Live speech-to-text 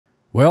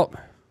Well,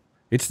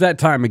 it's that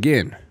time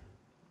again.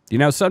 You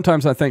know,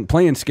 sometimes I think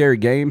playing scary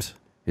games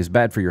is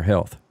bad for your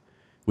health,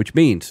 which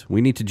means we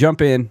need to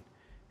jump in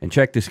and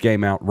check this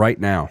game out right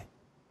now.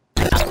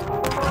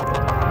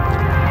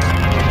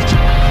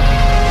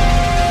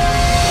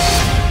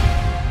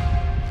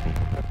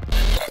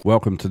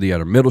 Welcome to the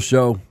Outer Middle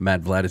Show.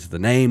 Mad Vlad is the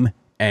name,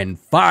 and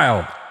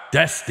File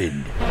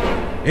Destined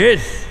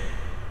is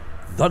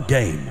the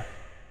game.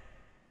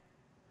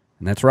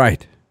 And that's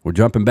right. We're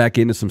jumping back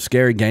into some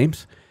scary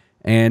games,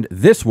 and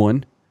this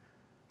one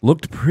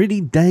looked pretty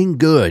dang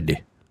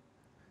good.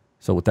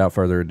 So without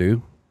further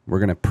ado, we're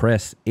going to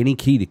press any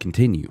key to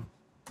continue.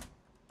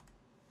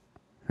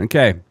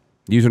 Okay.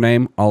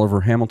 Username,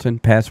 Oliver Hamilton.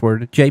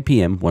 Password,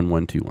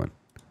 JPM1121.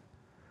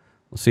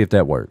 Let's see if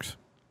that works.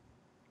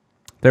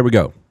 There we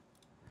go.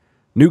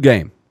 New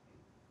game.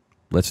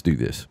 Let's do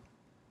this.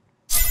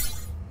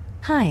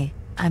 Hi,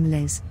 I'm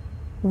Liz.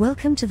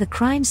 Welcome to the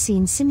crime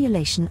scene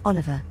simulation,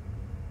 Oliver.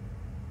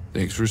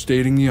 Thanks for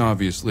stating the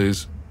obvious,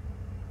 Liz.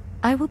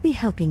 I will be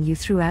helping you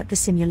throughout the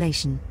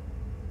simulation.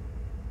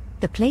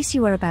 The place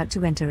you are about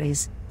to enter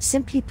is,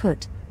 simply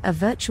put, a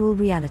virtual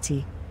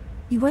reality.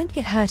 You won't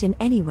get hurt in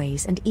any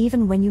ways, and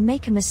even when you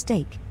make a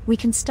mistake, we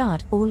can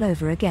start all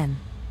over again.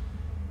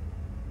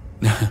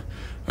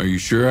 Are you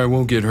sure I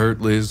won't get hurt,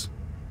 Liz?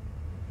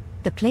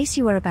 The place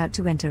you are about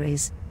to enter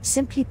is,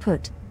 simply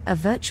put, a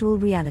virtual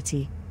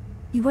reality.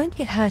 You won't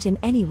get hurt in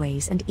any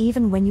ways, and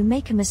even when you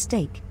make a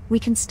mistake, we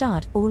can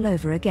start all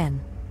over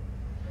again.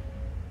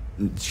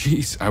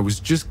 Jeez, I was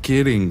just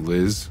kidding,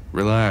 Liz.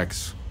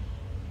 Relax.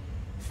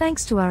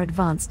 Thanks to our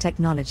advanced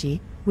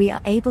technology, we are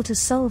able to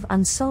solve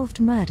unsolved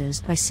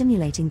murders by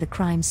simulating the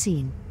crime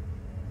scene.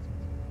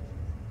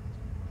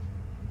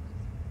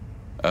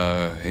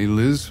 Hey,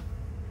 Liz?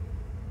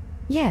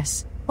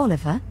 Yes,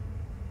 Oliver?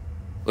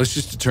 Let's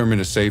just determine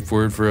a safe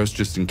word for us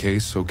just in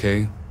case,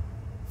 okay?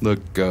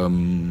 Look, I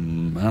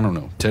don't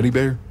know, teddy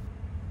bear?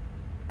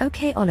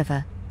 Okay,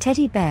 Oliver,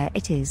 teddy bear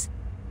it is.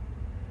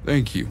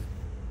 Thank you.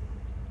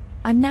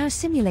 I'm now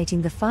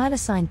simulating the file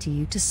assigned to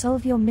you to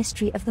solve your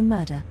mystery of the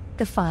murder,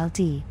 the file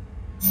D.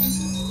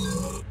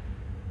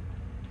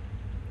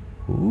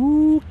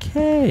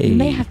 Okay. You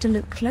may have to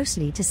look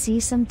closely to see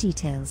some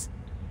details.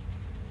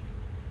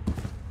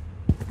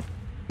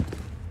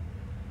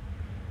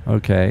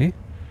 Okay.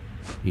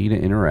 E to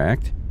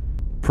interact.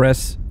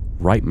 Press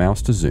right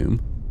mouse to zoom.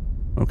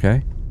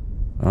 Okay.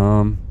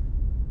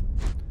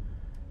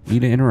 E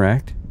to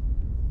interact.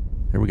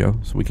 There we go.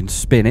 So we can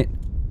spin it.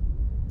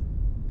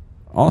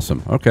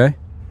 Awesome. Okay.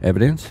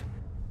 Evidence.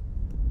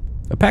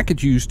 A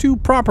package used to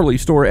properly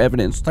store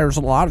evidence. There's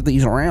a lot of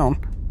these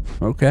around.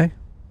 Okay.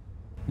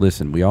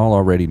 Listen, we all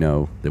already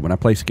know that when I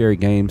play scary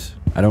games,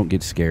 I don't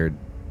get scared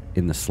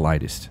in the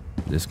slightest.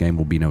 This game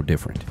will be no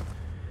different.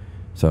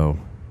 So,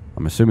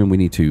 I'm assuming we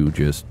need to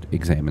just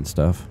examine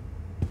stuff.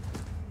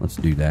 Let's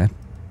do that.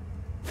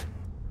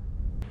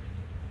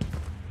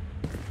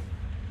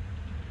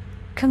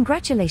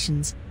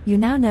 Congratulations, you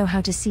now know how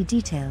to see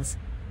details.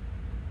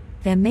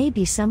 There may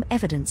be some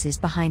evidences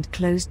behind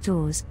closed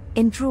doors,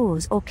 in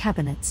drawers or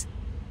cabinets.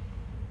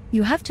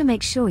 You have to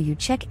make sure you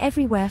check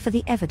everywhere for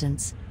the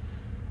evidence.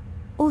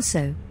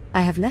 Also,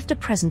 I have left a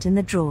present in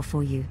the drawer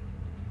for you.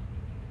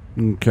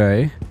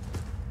 Okay.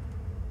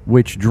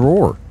 Which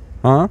drawer?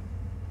 Huh?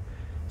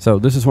 So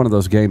this is one of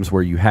those games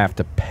where you have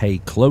to pay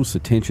close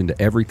attention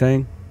to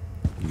everything.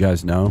 You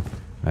guys know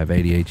I have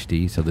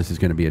ADHD, so this is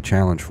going to be a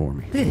challenge for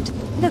me. Good.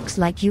 Looks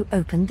like you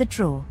opened the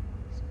drawer.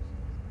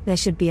 There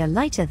should be a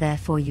lighter there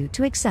for you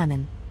to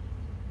examine.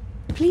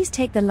 Please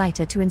take the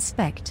lighter to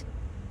inspect.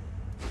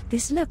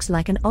 This looks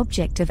like an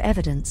object of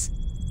evidence.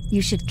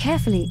 You should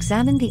carefully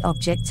examine the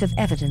objects of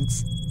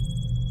evidence.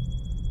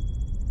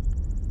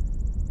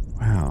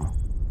 Wow.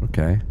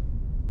 Okay.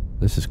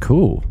 This is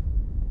cool.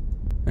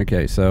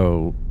 Okay,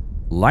 so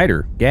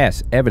lighter,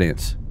 gas,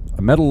 evidence.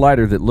 A metal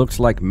lighter that looks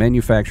like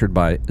manufactured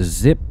by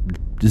Zip-to-Bow.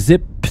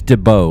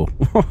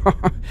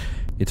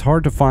 It's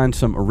hard to find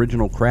some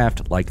original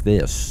craft like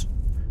this.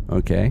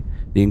 Okay.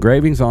 The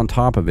engravings on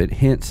top of it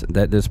hints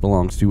that this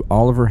belongs to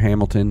Oliver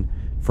Hamilton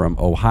from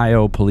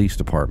Ohio Police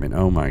Department.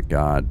 Oh my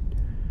God.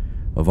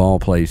 Of all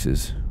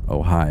places,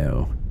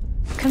 Ohio.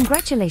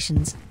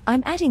 Congratulations.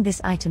 I'm adding this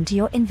item to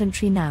your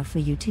inventory now for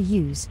you to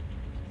use.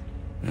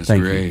 That's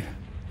Thank great. you.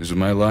 This is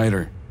my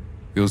lighter.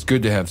 Feels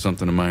good to have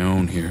something of my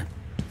own here.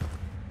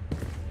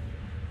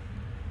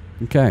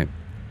 Okay.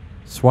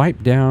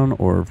 Swipe down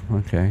or...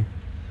 Okay.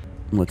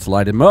 Let's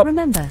light him up.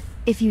 Remember,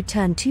 if you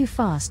turn too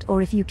fast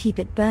or if you keep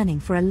it burning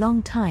for a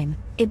long time,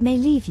 it may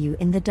leave you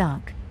in the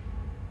dark.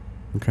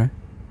 Okay.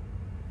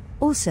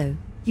 Also,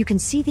 you can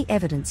see the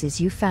evidences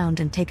you found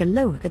and take a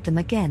look at them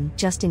again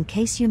just in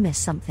case you miss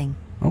something.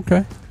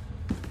 Okay.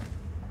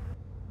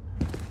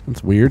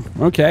 That's weird.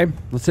 Okay.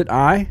 Let's hit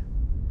I.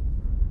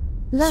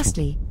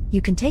 Lastly,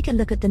 you can take a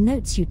look at the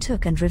notes you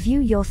took and review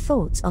your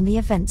thoughts on the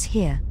events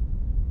here.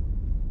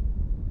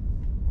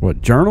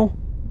 What, journal?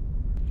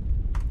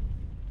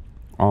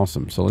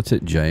 Awesome. So let's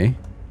hit J.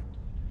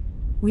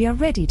 We are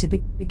ready to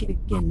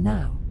begin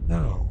now.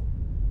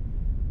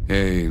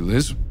 Hey,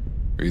 Liz?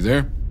 Are you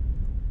there?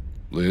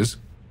 Liz?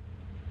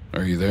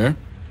 Are you there?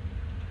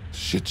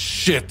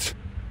 Shit.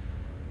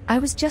 I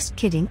was just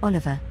kidding,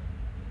 Oliver.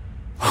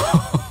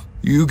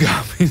 You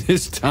got me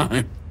this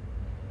time.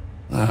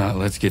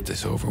 Let's get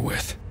this over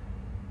with.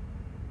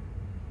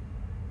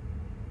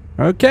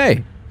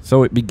 Okay,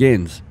 so it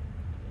begins.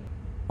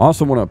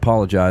 Also want to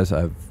apologize.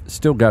 I've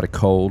still got a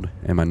cold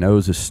and my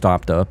nose is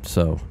stopped up,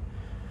 so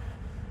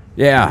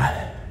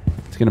yeah,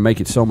 it's going to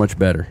make it so much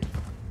better.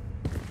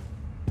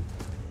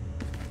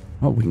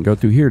 Oh, we can go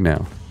through here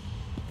now.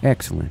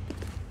 Excellent.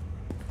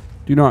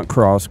 Do not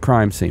cross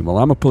crime scene. Well,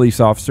 I'm a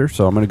police officer,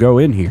 so I'm going to go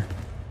in here.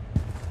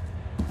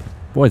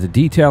 Boy, the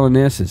detail in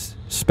this is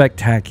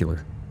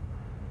spectacular.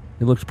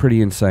 It looks pretty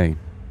insane.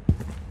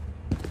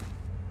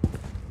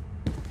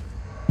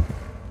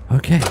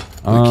 Okay.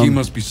 The key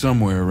must be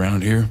somewhere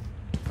around here.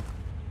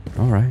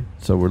 All right.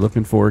 So we're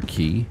looking for a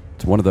key.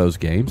 It's one of those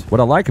games.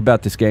 What I like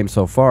about this game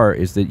so far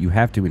is that you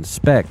have to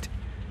inspect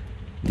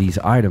these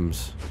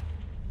items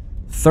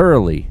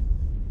thoroughly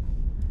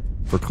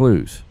for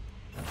clues.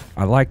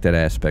 I like that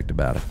aspect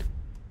about it.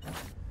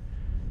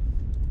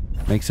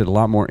 Makes it a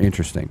lot more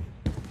interesting.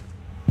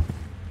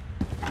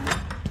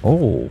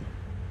 Oh,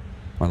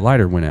 my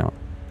lighter went out.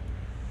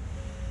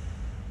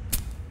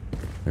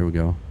 There we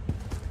go.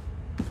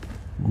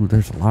 Ooh,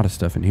 there's a lot of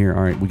stuff in here.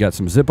 All right, we got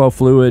some Zippo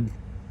fluid.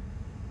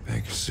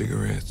 Pack of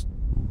cigarettes.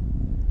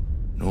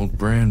 An old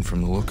brand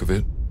from the look of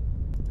it.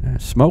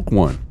 Smoke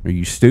one. Are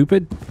you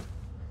stupid?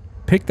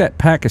 Pick that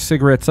pack of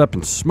cigarettes up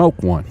and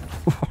smoke one.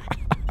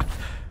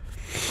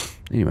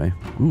 Anyway,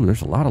 ooh,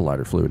 there's a lot of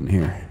lighter fluid in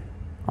here.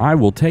 I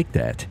will take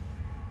that.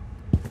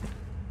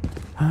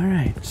 All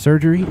right,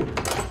 surgery.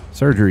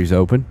 Surgery's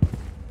open.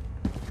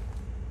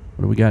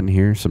 What do we got in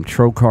here? Some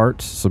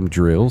trocarts, some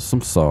drills,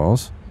 some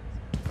saws.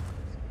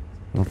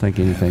 I don't think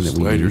anything that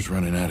we need. Lighter's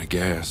running out of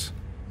gas.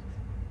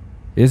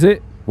 Is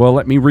it? Well,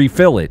 let me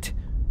refill it.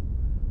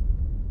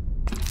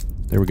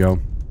 There we go.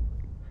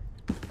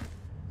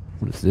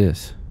 What is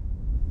this?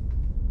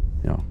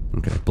 No.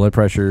 Okay. Blood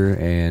pressure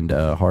and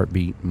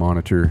heartbeat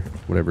monitor,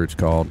 whatever it's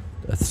called.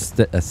 A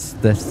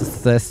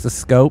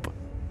stethoscope.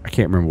 I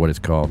can't remember what it's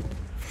called.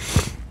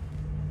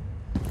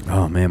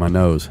 Oh man, my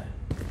nose.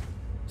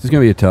 This is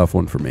gonna be a tough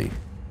one for me.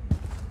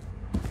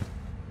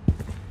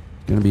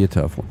 Gonna be a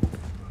tough one.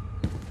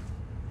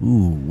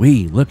 Ooh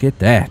wee! Look at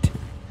that.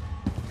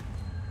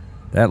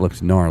 That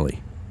looks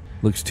gnarly.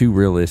 Looks too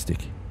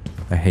realistic.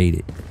 I hate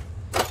it.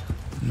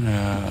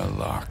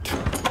 Locked.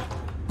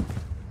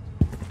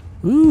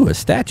 Ooh, a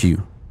statue.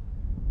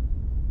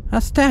 A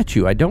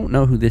statue. I don't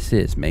know who this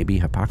is. Maybe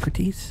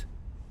Hippocrates?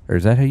 Or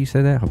is that how you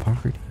say that?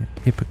 Hippocrates?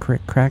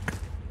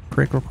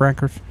 Crickle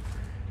crackers?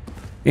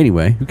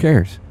 Anyway, who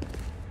cares?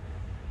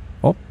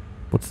 Oh,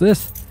 what's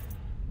this?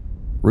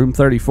 Room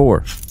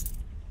 34.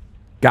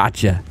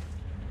 Gotcha.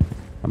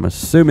 I'm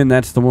assuming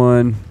that's the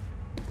one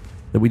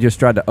that we just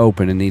tried to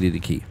open and needed a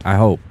key. I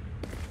hope.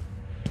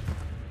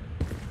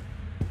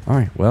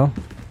 Alright, well.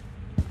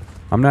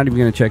 I'm not even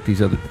going to check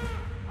these other...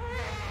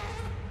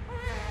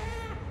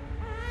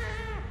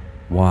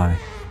 Why?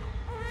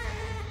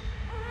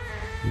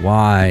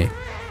 Why?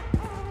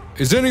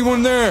 Is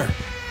anyone there?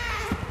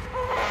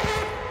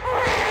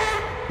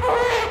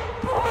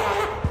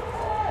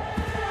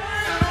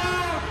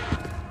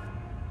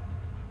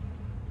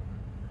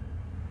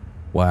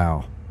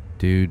 Wow.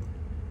 Dude,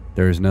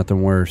 there is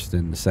nothing worse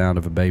than the sound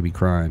of a baby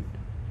crying.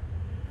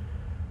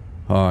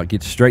 Oh, it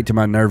gets straight to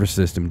my nervous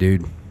system,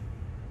 dude.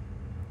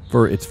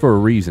 It's for a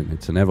reason.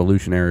 It's an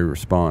evolutionary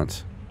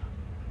response.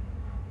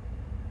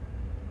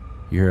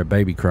 You hear a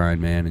baby crying,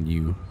 man, and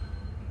you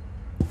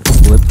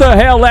flip the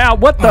hell out.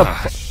 What the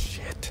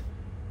shit.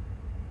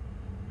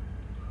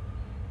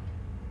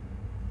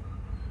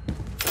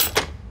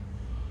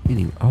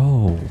 Anyway,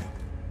 oh.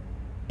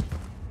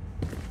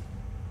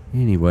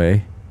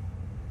 Anyway.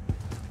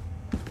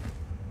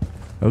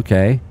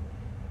 Okay.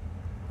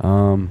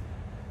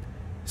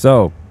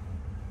 So,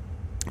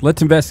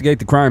 let's investigate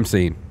the crime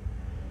scene.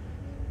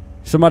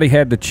 Somebody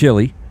had the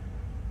chili,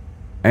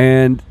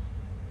 and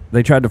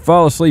they tried to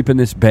fall asleep in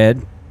this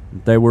bed.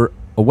 They were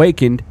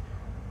awakened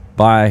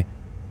by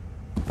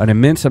an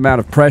immense amount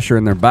of pressure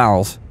in their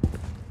bowels.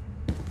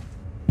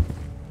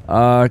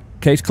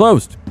 Case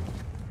closed.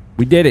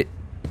 We did it.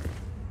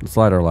 Let's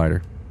light our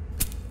lighter.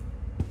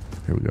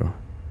 Here we go.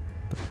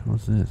 What the hell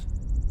is this?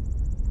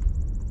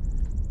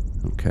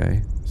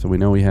 Okay, so we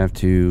know we have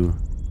to...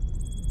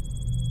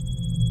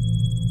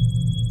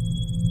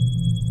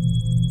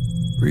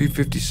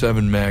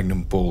 .357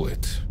 Magnum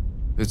bullet.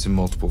 Fits in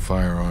multiple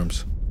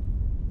firearms.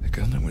 The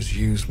gun that was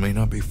used may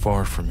not be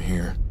far from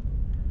here.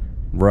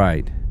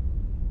 Right.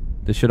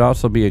 This should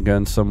also be a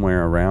gun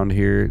somewhere around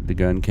here. The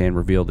gun can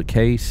reveal the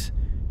case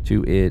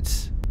to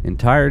its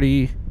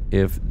entirety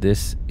if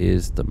this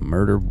is the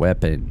murder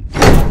weapon.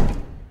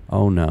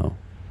 Oh no.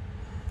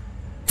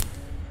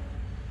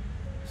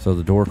 So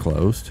the door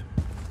closed.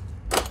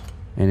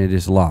 And it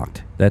is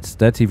locked.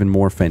 That's even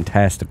more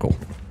fantastical.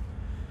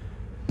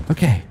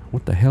 Okay,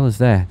 what the hell is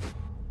that?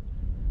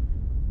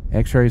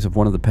 X-rays of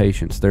one of the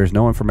patients. There's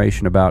no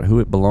information about who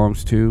it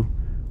belongs to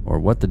or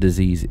what the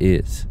disease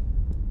is.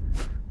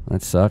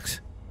 That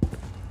sucks.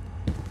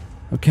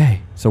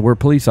 Okay, so we're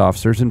police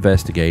officers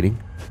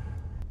investigating,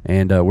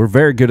 and we're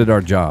very good at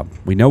our job.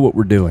 We know what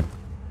we're doing.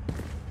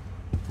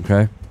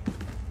 Okay?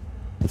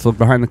 Let's look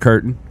behind the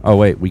curtain. Oh,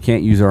 wait, we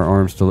can't use our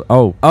arms to...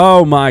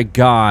 Oh my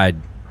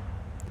God.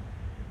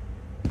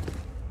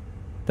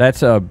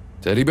 That's a...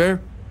 Teddy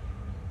bear?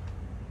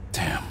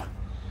 Damn.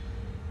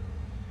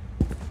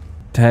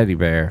 Teddy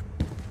bear.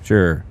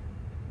 Sure.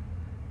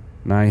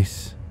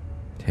 Nice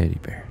teddy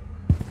bear.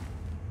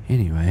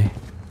 Anyway.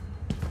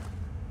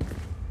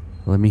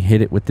 Let me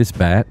hit it with this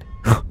bat.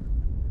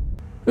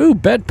 Ooh,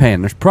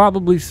 bedpan. There's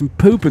probably some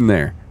poop in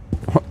there.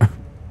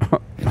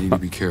 You need to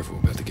be careful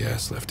about the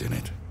gas left in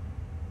it.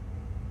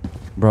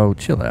 Bro,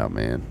 chill out,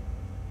 man.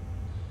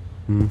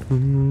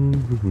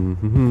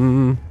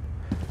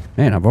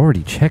 Man, I've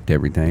already checked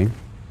everything.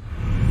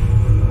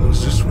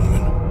 Who's this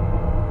woman?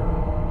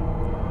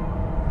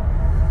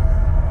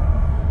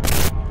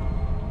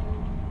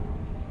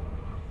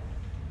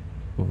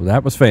 Well,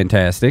 that was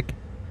fantastic.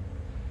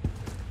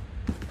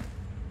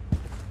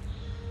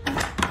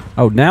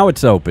 Oh, now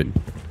it's open.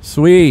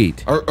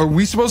 Sweet. Are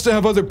we supposed to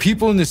have other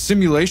people in this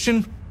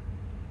simulation?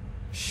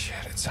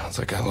 Shit, it sounds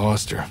like I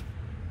lost her.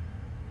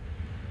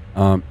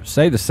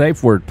 Say the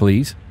safe word,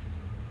 please.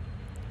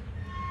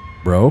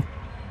 Bro.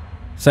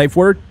 Safe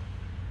word?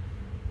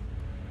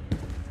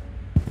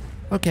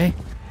 Okay.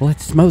 Well,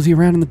 let's mosey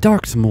around in the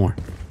dark some more.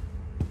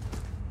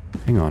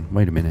 Hang on.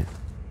 Wait a minute.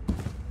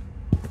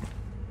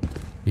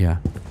 Yeah.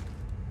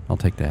 I'll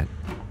take that.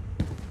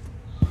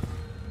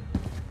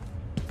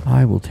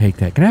 I will take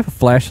that. Can I have a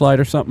flashlight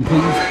or something,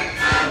 please?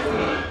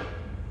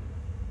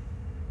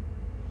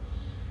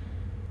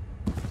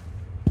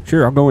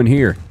 Sure, I'll go in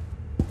here.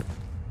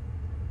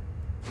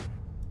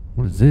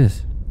 What is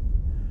this?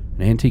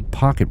 An antique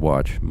pocket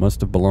watch.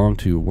 Must have belonged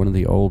to one of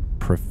the old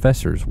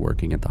professors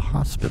working at the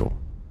hospital.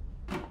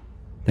 I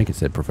think it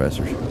said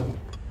professors.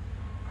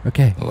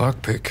 Okay. A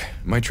lockpick.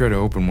 Might try to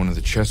open one of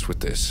the chests with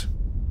this.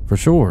 For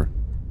sure.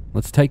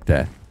 Let's take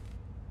that.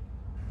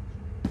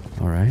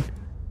 Alright.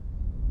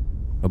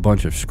 A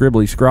bunch of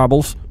scribbly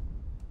scrobbles.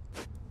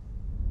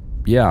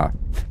 Yeah.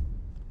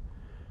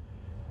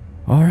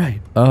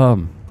 Alright. Ah!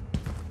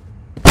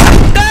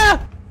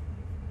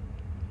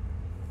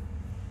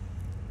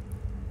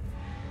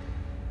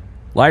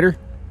 Lighter?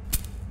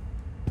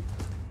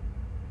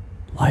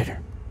 Lighter.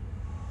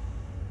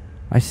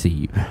 I see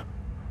you.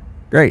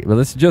 Great. Well,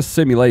 this is just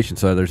simulation,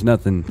 so there's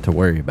nothing to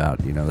worry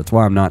about. You know, that's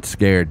why I'm not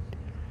scared.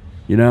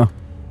 You know?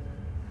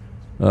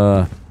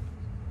 I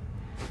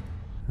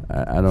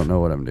don't know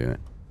what I'm doing.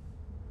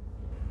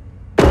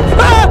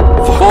 Ah!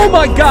 Oh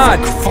my God!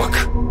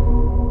 Fuck!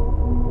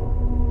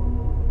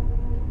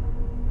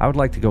 I would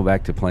like to go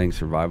back to playing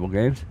survival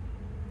games.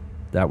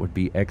 That would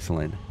be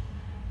excellent.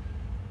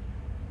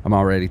 I'm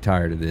already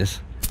tired of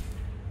this.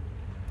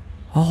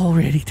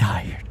 Already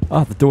tired.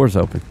 Oh, the door's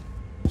open.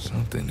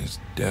 Something is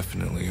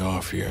definitely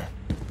off here.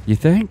 You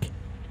think?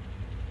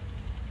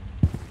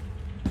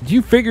 Did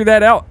you figure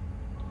that out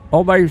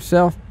all by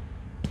yourself?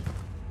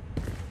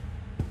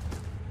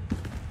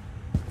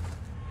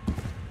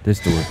 This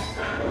door.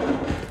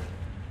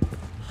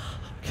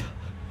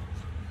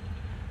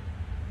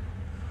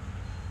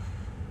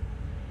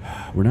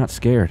 We're not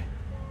scared.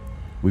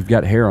 We've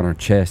got hair on our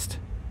chest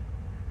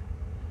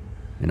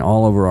and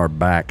all over our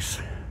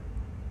backs.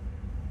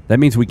 That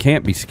means we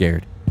can't be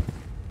scared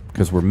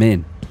because we're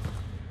men.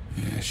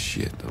 Yeah,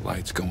 shit, the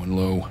light's going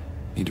low.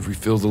 Need to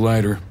refill the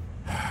lighter.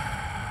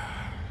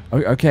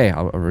 Okay,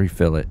 I'll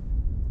refill it.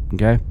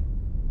 Okay?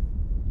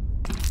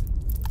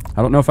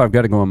 I don't know if I've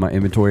got to go in my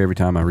inventory every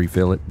time I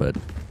refill it, but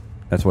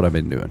that's what I've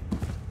been doing.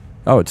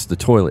 Oh, it's the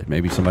toilet.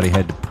 Maybe somebody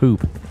had to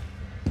poop.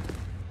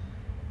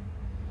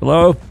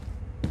 Hello?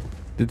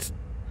 Did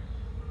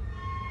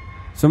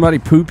somebody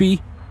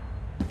poopy?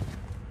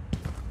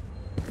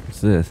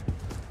 What's this?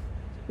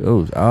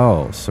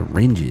 Oh,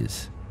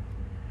 syringes.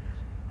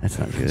 That's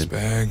not This good.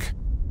 bag.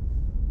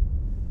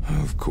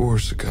 Of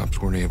course, the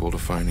cops weren't able to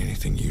find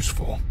anything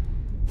useful.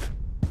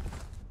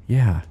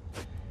 Yeah.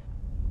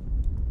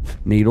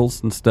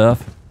 Needles and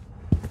stuff.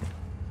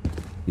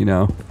 You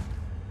know.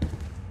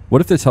 What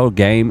if this whole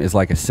game is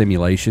like a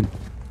simulation?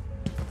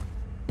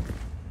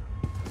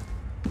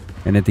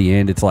 And at the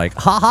end it's like,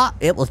 haha,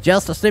 it was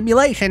just a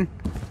simulation.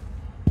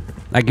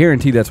 I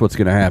guarantee that's what's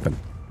going to happen.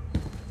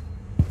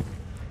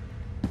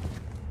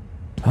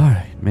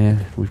 Alright,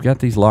 man. We've got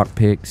these lock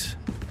picks.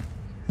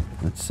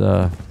 Let's,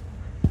 I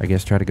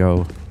guess try to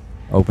go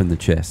open the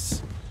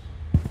chests.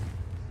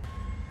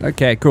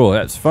 Okay, cool.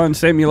 That's fun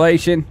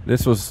simulation.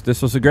 This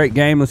was a great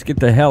game. Let's get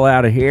the hell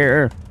out of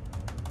here.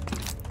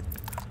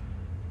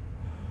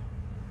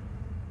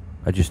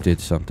 I just did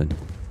something.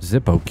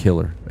 Zippo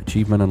killer.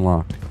 Achievement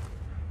unlocked.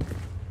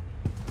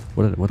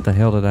 What the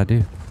hell did I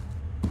do?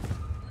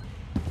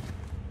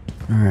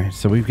 Alright,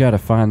 so we've got to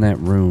find that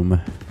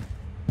room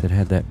that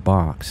had that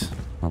box.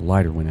 My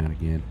lighter went out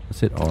again.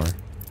 Let's hit R.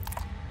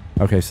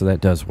 Okay, so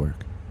that does work.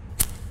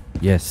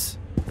 Yes.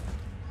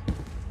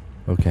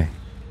 Okay.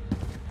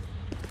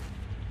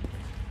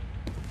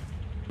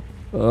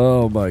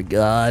 Oh my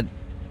god.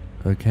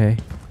 Okay.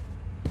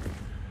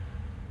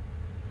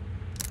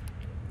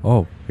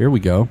 Oh, here we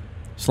go.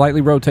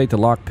 Slightly rotate the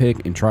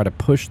lockpick and try to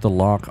push the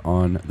lock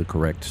on the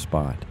correct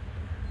spot.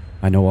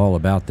 I know all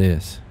about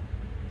this.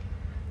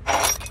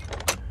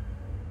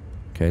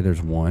 Okay,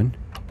 there's 1.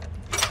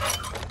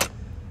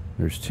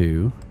 There's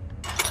 2.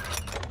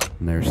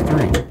 And there's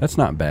 3. That's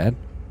not bad.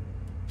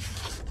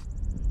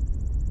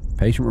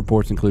 Patient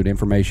reports include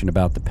information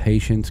about the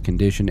patient's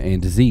condition and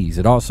disease.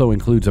 It also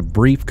includes a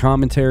brief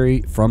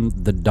commentary from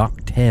the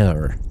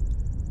doctor.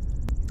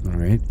 All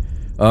right.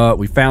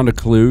 We found a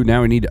clue.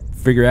 Now we need to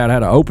figure out how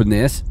to open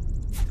this.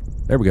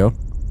 There we go.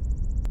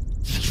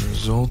 As a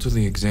result of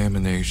the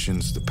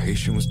examinations, the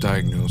patient was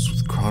diagnosed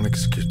with chronic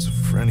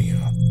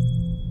schizophrenia.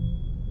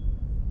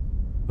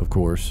 Of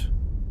course.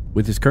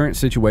 With his current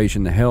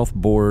situation, the health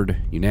board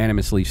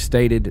unanimously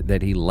stated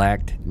that he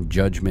lacked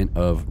judgment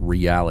of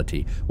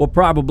reality. Well,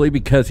 probably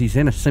because he's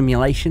in a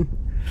simulation.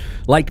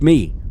 Like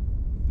me.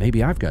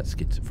 Maybe I've got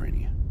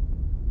schizophrenia.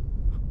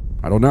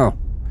 I don't know.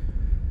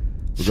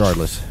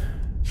 Regardless.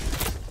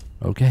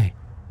 Okay.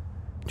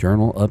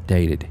 Journal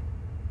updated.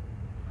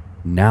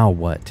 Now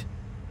what?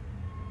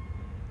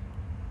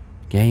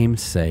 Game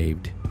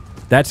saved.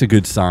 That's a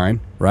good sign,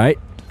 right?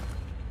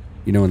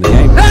 You know, in the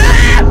game.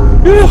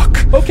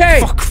 Fuck!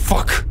 Okay!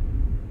 Fuck!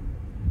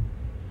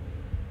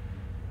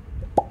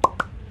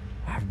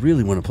 I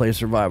really want to play a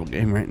survival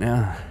game right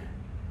now.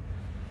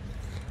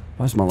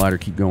 Why does my lighter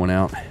keep going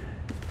out?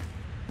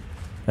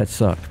 That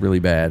sucked really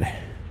bad.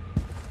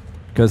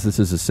 Because this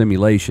is a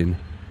simulation,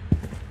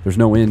 there's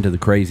no end to the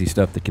crazy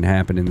stuff that can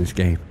happen in this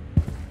game.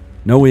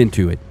 No end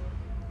to it.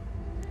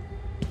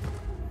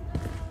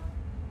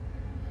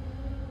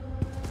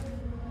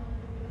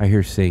 I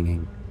hear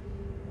singing.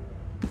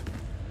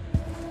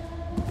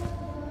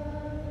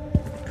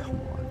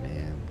 Come on,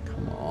 man.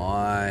 Come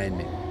on.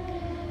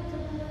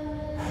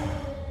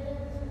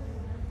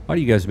 Why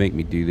do you guys make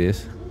me do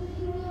this?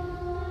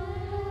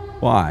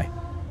 Why?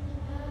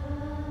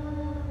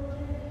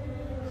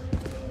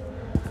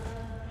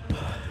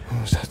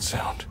 What was that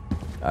sound?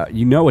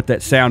 You know what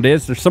that sound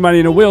is. There's somebody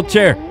in a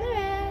wheelchair.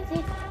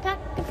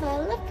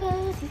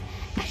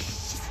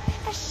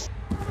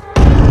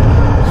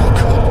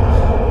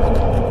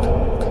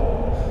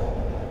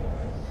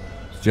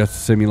 It's just a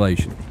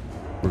simulation.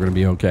 We're going to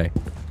be okay.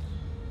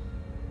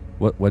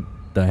 What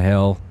the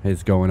hell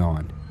is going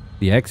on?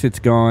 The exit's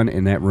gone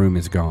and that room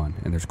is gone.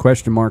 And there's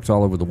question marks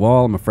all over the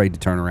wall. I'm afraid to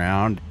turn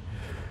around.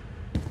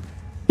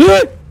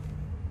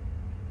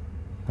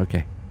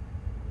 Okay.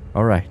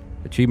 All right.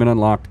 Achievement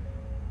unlocked.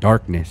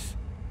 Darkness.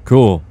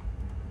 Cool.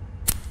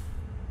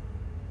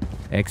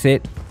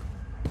 Exit.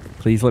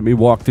 Please let me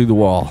walk through the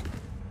wall.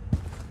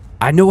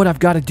 I know what I've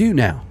got to do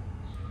now.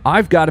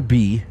 I've got to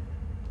be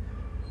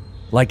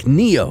like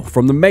Neo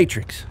from the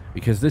Matrix,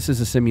 because this is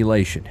a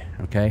simulation,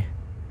 okay?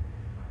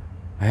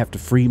 I have to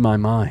free my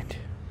mind.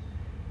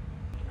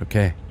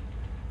 Okay.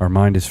 Our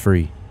mind is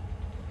free.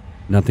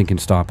 Nothing can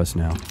stop us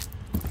now.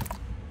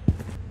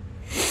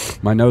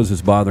 My nose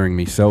is bothering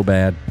me so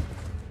bad.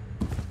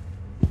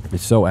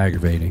 It's so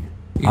aggravating.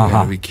 You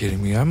gotta be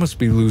kidding me. I must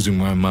be losing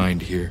my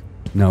mind here.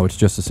 No, it's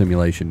just a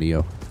simulation,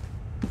 Neo.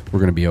 We're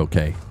gonna be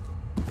okay.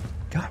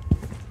 God.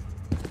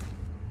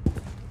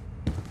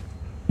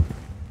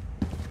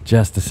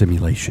 Just a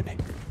simulation.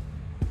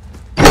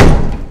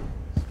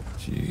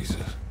 Jesus.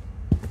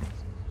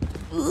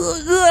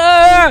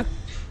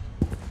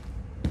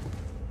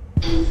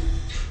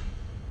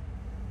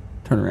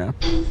 Turn around.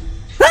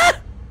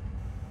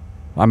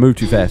 I moved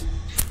too fast.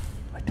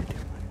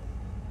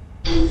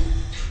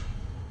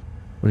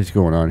 What is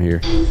going on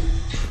here?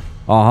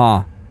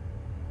 Are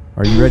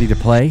you ready to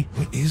play?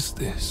 What is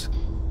this?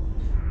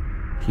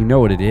 You know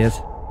what it is.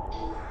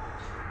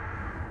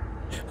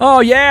 Oh,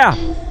 yeah!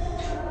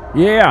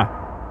 Yeah!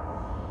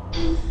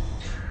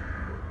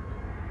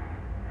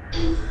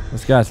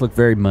 Those guys look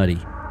very muddy.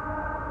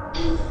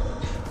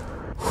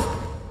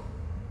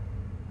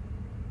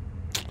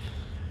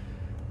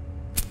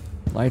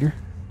 Lighter?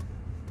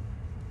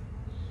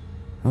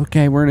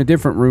 Okay, we're in a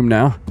different room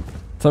now.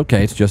 It's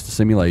okay, it's just a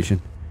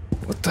simulation.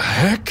 What the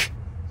heck?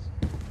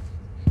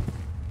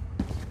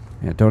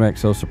 Yeah, don't act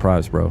so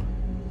surprised, bro.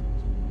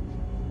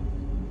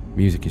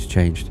 Music has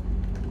changed.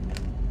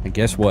 And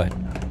guess what?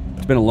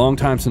 It's been a long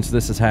time since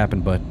this has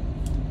happened, but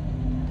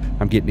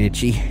I'm getting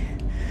itchy.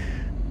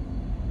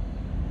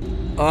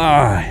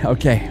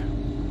 Okay.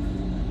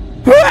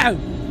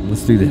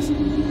 Let's do this.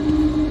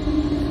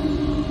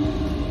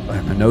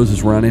 My nose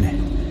is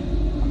running.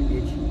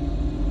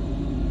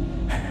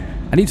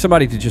 I need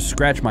somebody to just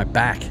scratch my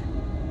back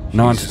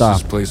non-stop.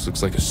 This place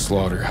looks like a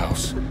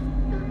slaughterhouse.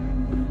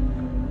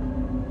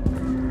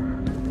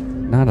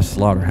 Not a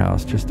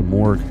slaughterhouse, just a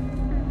morgue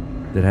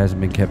that hasn't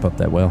been kept up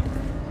that well.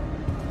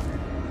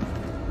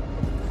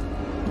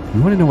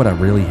 You want to know what I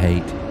really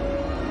hate?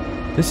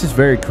 This is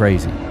very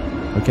crazy.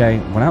 Okay,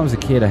 when I was a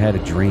kid, I had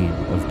a dream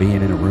of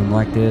being in a room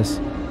like this,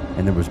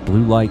 and there was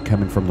blue light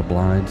coming from the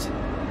blinds,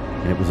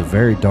 and it was a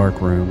very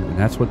dark room, and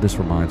that's what this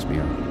reminds me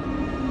of.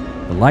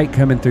 The light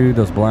coming through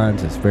those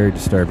blinds is very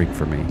disturbing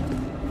for me.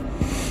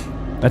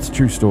 That's a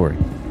true story.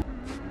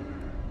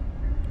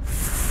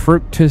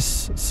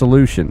 Fructus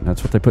solution.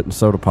 That's what they put in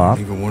soda pop.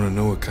 I don't even want to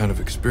know what kind of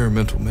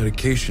experimental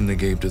medication they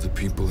gave to the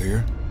people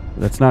here.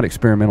 That's not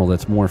experimental,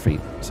 that's morphine,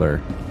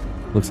 sir.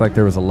 Looks like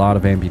there was a lot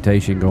of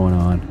amputation going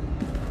on.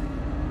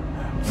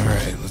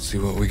 Alright, let's see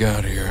what we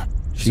got here.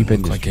 Sheep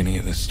Doesn't look industry. like any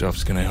of this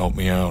stuff's gonna help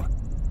me out.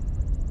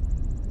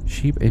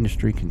 Sheep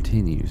industry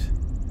continues.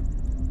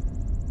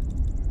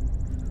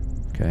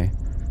 Okay.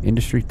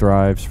 Industry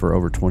thrives for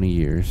over 20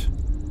 years.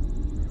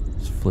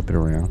 Let's flip it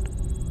around.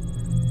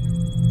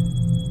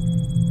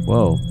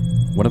 Whoa.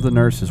 One of the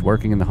nurses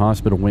working in the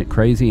hospital went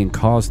crazy and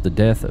caused the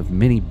death of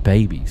many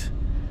babies.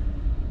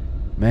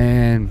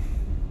 Man,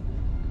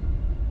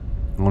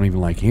 I don't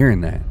even like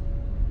hearing that.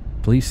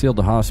 Police sealed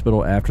the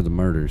hospital after the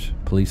murders.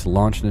 Police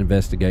launched an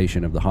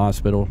investigation of the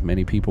hospital.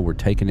 Many people were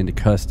taken into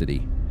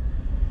custody.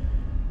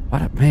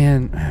 What a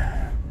man.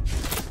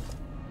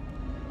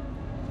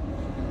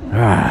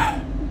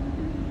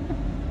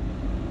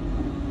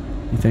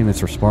 Anything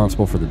that's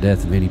responsible for the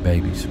death of any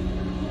babies.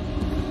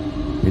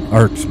 It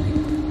irks me.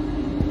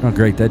 Oh,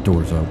 great, that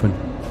door's open.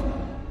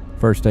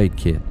 First aid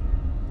kit.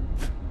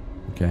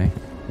 Okay.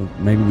 Well,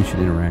 maybe we should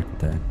interact with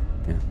that.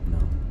 Yeah, no.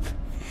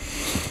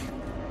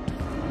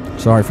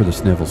 Sorry for the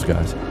sniffles,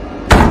 guys.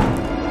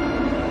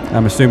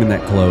 I'm assuming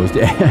that closed.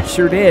 Yeah,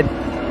 sure did.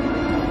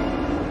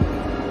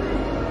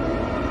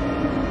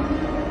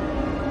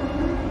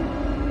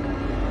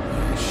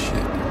 Oh,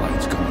 shit, the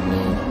light's going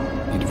low.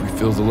 Need to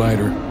refill the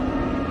lighter.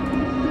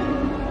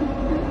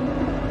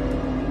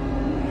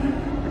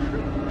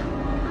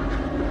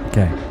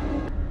 Okay.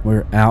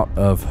 We're out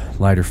of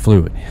lighter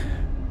fluid.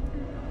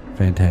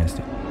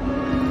 Fantastic.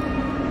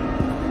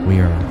 We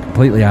are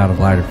completely out of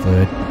lighter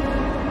fluid.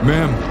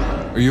 Ma'am,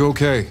 are you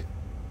okay?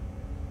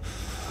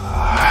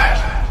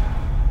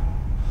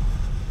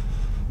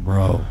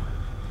 Bro.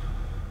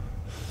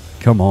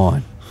 Come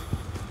on.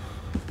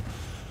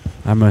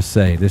 I must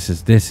say, this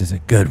is a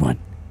good one.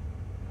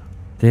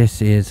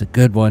 This is a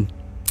good one.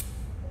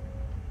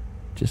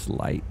 Just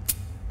light.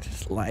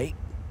 Just light.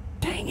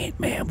 Dang it,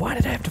 man. Why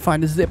did I have to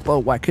find a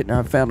Zippo? Why couldn't I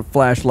have found a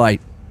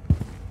flashlight?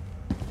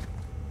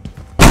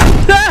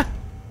 Ah!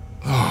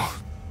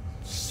 Oh,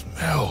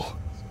 smell.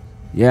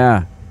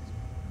 Yeah.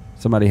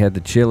 Somebody had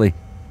the chili.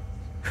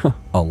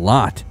 A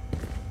lot.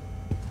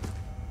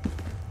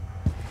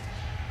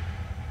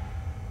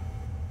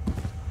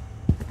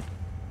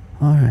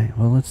 Alright,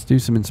 well, let's do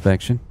some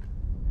inspection.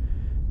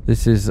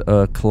 This is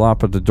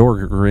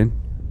Kalapodorgarin.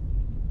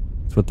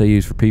 It's what they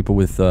use for people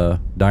with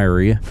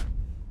diarrhea.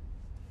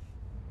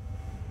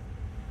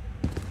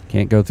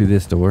 Can't go through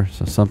this door,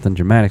 so something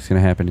dramatic's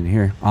going to happen in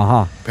here.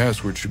 Aha.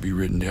 Password should be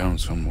written down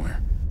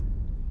somewhere.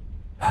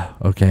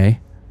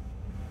 Okay.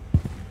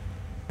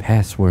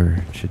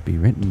 Password should be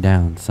written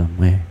down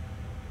somewhere.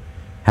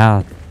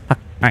 How the fuck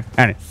am I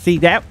gonna see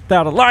that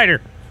without a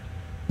lighter?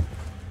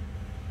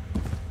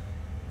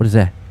 What is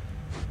that?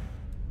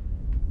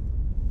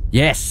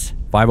 Yes!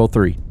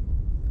 503.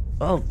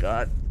 Oh,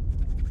 God.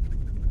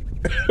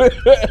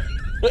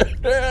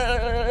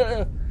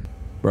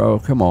 Bro,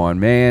 come on,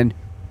 man.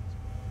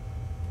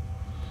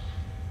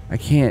 I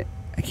can't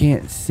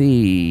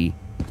see.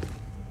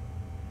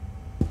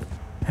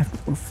 I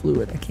have more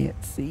fluid. I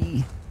can't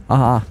see.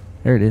 Ah,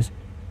 there it is.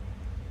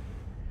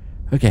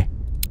 Okay.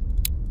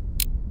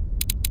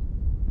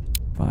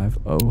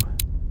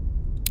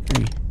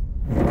 503.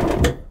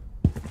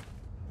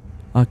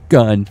 A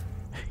gun.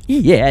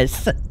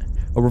 Yes. A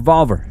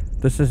revolver.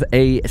 This is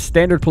a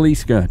standard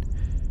police gun.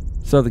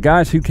 So the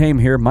guys who came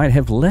here might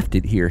have left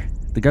it here.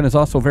 The gun is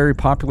also very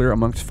popular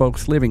amongst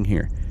folks living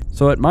here.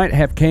 So it might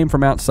have came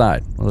from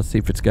outside. Well, let's see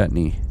if it's got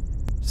any...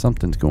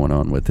 Something's going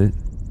on with it.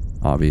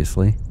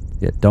 Obviously.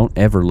 Yeah, don't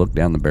ever look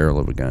down the barrel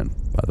of a gun,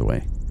 by the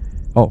way.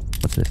 Oh,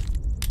 what's this?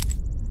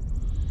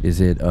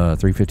 Is it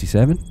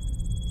 357?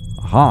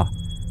 Aha.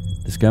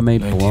 This gun may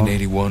belong...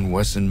 1981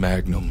 Wesson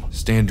Magnum,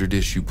 standard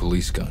issue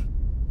police gun.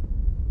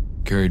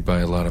 Carried by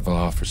a lot of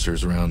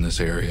officers around this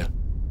area.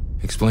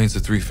 Explains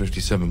the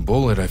 357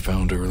 bullet I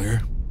found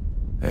earlier.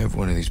 I have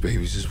one of these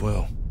babies as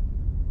well.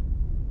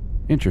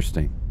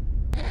 Interesting.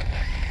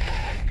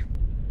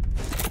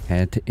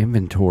 Add to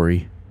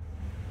inventory.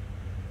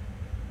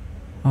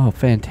 Oh,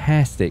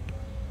 fantastic.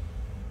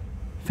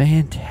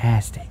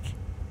 Fantastic.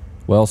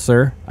 Well,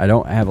 sir, I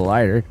don't have a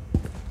lighter.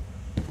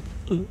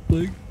 Oh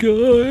my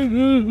God.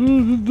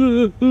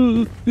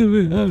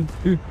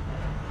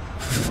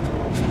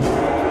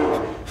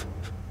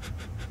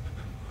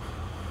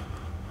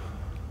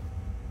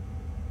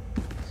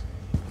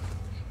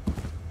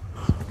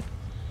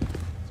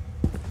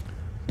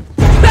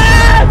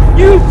 Ah!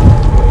 You!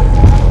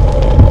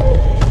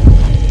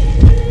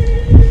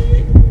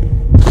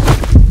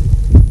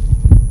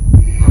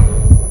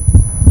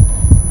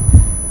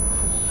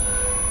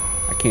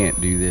 I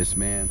can't do this,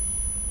 man.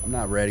 I'm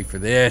not ready for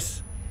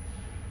this.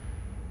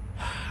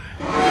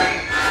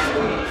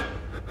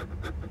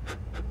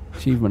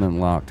 Achievement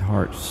unlocked.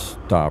 Heart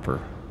stopper.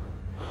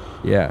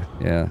 Yeah.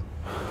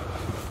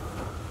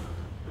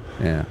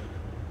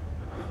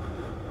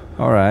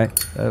 All right.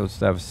 That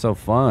was so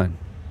fun.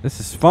 This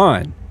is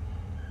fun.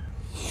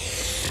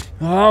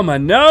 Oh, my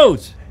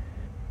nose.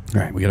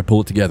 All right, we got to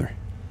pull it together.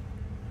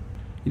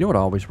 You know what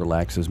always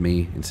relaxes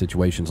me in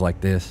situations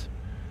like this?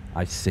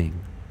 I sing.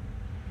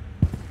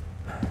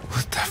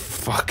 What the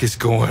fuck is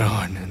going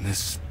on in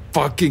this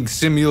fucking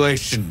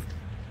simulation?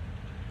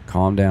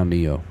 Calm down,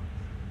 Neo.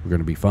 We're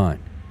going to be fine.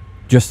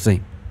 Just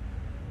sing.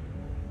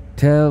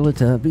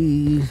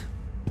 Teletubbies.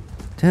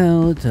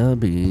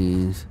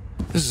 Teletubbies.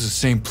 This is the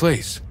same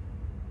place.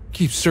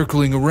 Keeps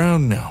circling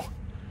around now.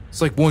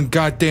 It's like one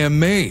goddamn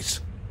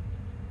maze.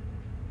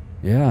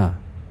 Yeah.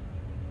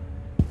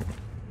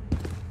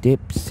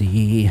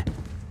 Dipsy.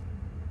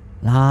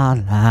 La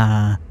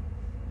la.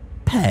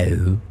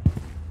 Po.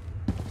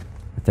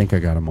 I think I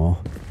got them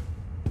all.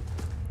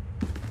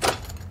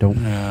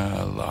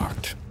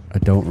 Locked. I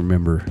don't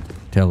remember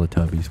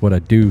Teletubbies. What I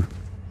do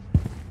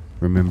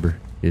remember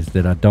is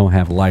that I don't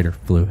have lighter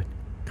fluid.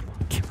 Come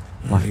on, give me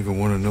I don't even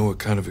want to know what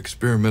kind of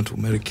experimental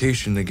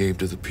medication they gave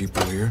to the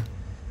people here.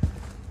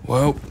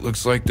 Well,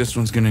 looks like this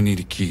one's gonna need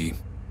a key.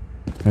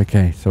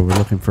 Okay, so we're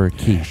looking for a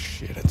key. Ah,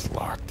 shit, it's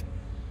locked.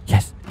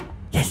 Yes,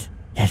 yes,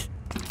 yes.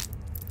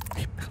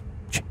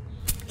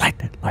 Light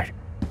that lighter.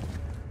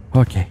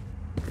 Okay,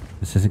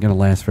 this isn't gonna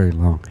last very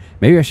long.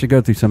 Maybe I should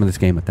go through some of this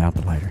game without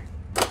the lighter.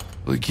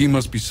 Well, the key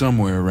must be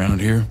somewhere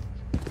around here.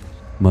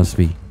 Must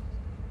be.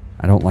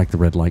 I don't like the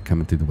red light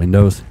coming through the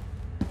windows.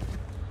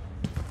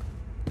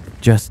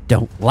 Just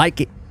don't like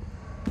it.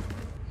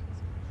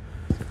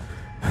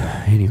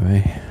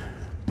 Anyway.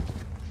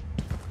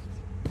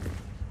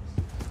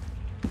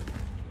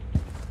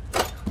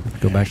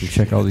 Go back and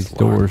check all these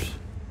doors.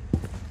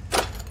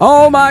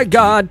 Oh my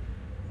God!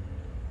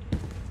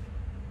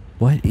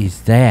 What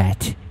is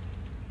that?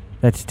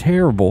 That's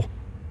terrible.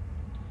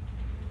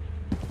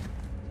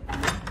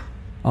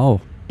 Oh,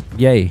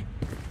 yay.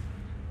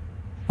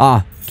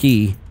 Ah,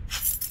 key.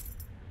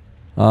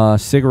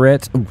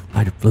 Cigarettes. Ooh,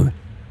 lighter fluid.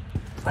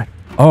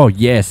 Oh,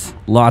 yes.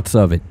 Lots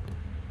of it.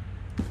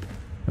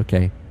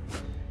 Okay.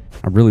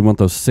 I really want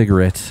those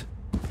cigarettes.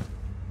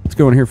 Let's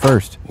go in here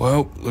first.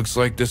 Well, looks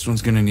like this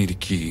one's gonna need a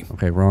key.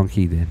 Okay, wrong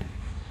key then.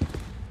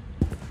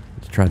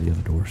 Let's try the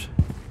other doors.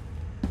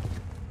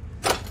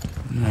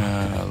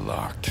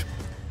 Locked.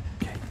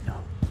 Okay, no.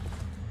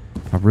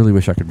 I really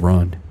wish I could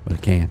run, but I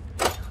can't.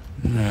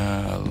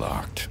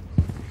 Locked.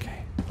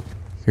 Okay.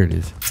 Here it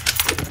is.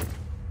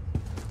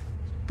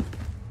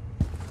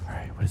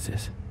 Alright, what is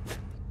this?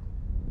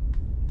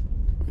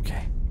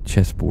 Okay.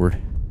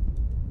 Chessboard.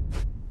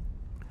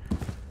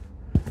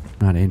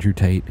 Not Andrew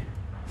Tate.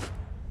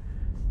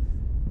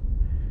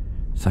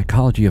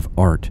 Psychology of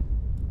art.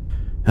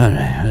 What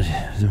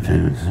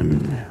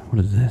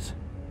is this?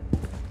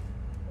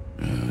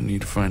 I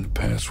need to find the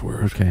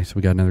password. Okay, so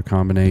we got another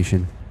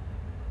combination.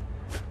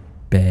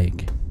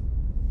 Beg.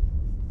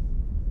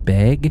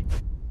 Beg?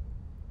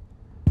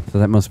 So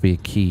that must be a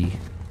key.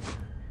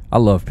 I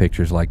love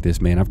pictures like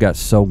this, man. I've got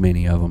so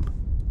many of them.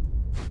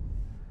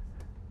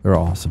 They're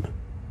awesome.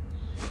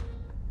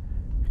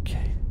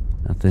 Okay,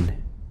 nothing.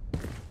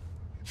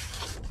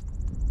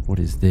 What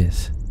is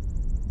this?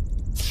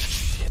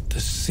 Shit,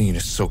 this scene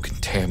is so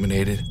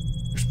contaminated.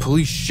 There's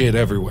police shit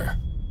everywhere.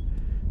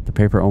 The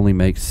paper only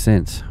makes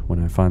sense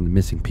when I find the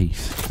missing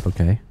piece.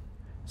 Okay,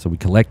 so we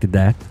collected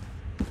that.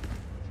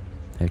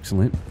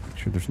 Excellent. Make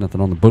sure there's nothing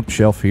on the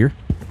bookshelf here.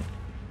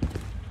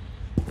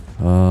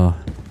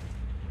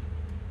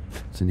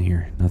 What's in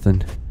here?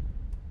 Nothing.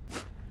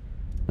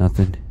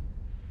 Nothing.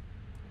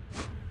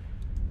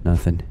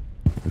 Nothing.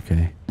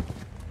 Okay.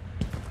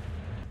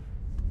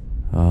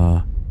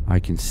 I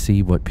can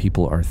see what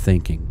people are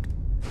thinking.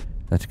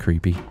 That's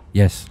creepy.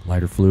 Yes,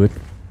 lighter fluid.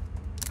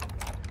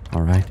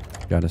 All right,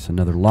 got us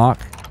another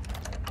lock.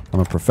 I'm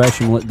a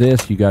professional at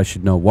this. You guys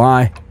should know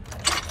why.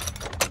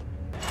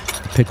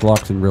 I pick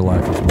locks in real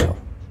life as well.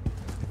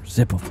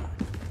 Zipify.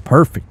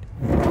 Perfect.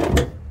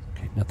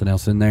 Okay, nothing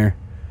else in there.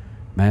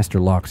 Master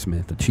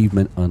Locksmith.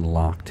 Achievement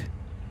unlocked.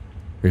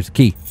 Here's the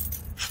key.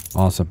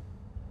 Awesome.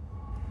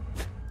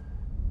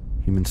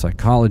 Human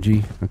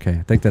psychology. Okay,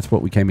 I think that's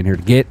what we came in here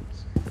to get.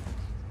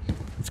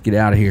 Let's get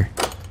out of here.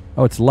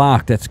 Oh, it's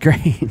locked. That's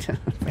great.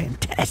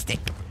 Fantastic.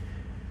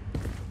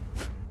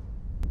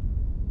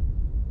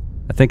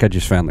 I think I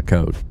just found the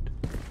code.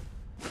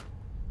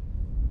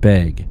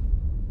 Beg.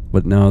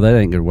 But no, that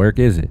ain't gonna work,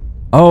 is it?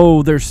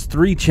 Oh, there's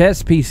 3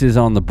 chess pieces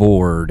on the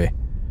board.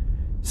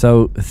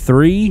 So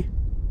 3,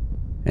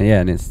 and yeah,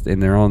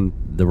 and they're on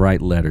the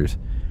right letters.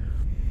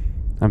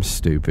 I'm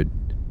stupid.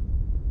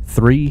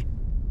 3,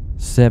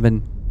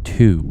 7,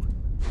 2.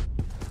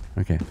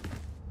 Okay.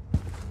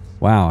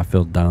 Wow, I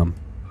feel dumb.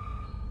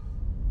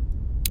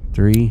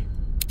 3,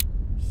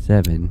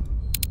 7.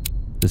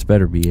 This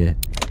better be it.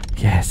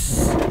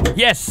 Yes.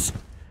 Yes!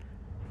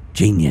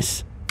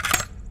 Genius.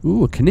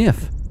 Ooh, a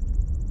kniff.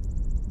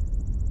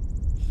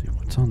 Let's see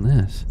what's on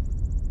this.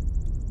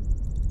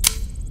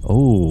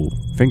 Oh,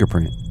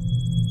 fingerprint.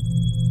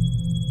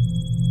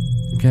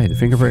 Okay, the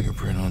fingerprint.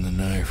 Fingerprint on the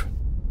knife.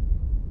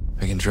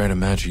 I can try to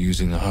match you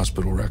using the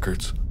hospital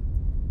records.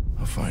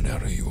 I'll find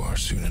out who you are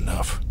soon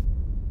enough.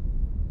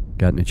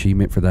 Got an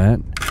achievement for that.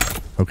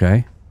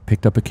 Okay.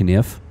 Picked up a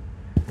kniff.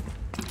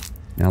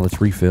 Now let's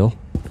refill.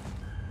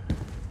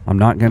 I'm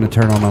not going to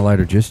turn on my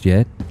lighter just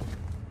yet.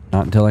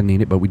 Not until I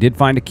need it, but we did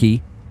find a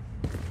key.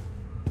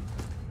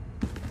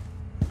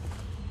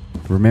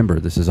 Remember,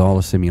 this is all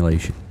a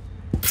simulation.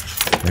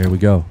 There we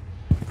go.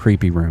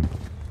 Creepy room.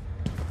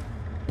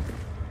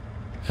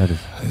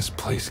 This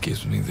place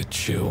gives me the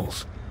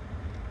chills.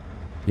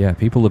 Yeah,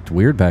 people looked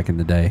weird back in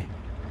the day.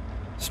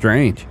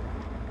 Strange.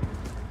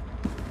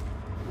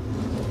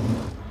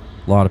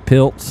 A lot of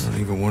pills. I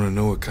don't even want to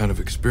know what kind of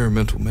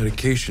experimental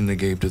medication they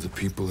gave to the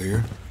people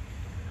here.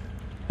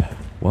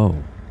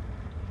 Whoa.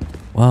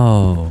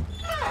 Whoa.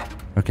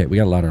 Okay, we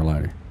got a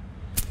lighter.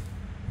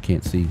 I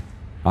can't see.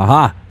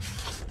 Aha!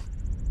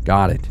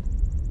 Got it.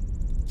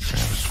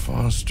 Travis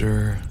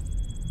Foster.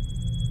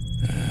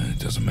 It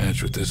doesn't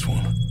match with this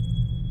one.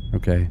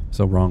 Okay,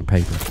 so wrong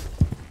paper.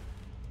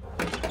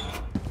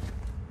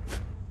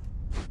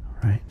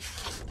 Alright.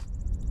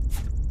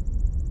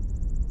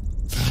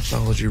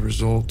 Pathology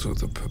result of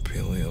the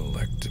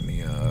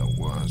papillolectomy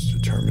was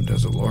determined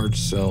as a large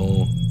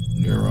cell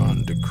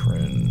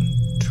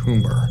neuroendocrine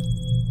tumor.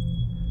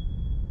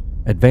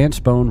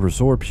 Advanced bone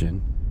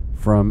resorption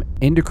from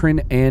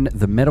endocrine and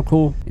the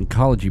medical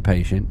oncology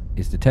patient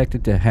is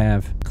detected to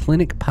have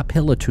clinic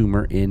papilla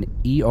tumor in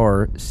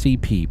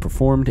ERCP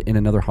performed in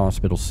another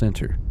hospital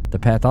center. The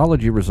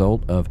pathology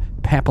result of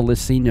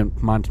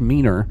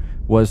papillocytomina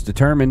was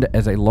determined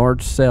as a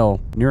large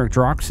cell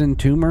neuroendocrine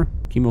tumor.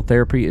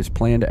 Chemotherapy is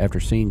planned after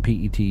seeing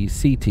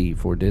PET-CT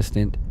for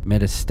distant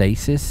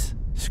metastasis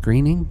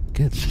screening.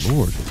 Good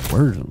Lord, the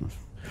words.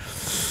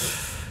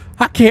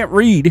 I can't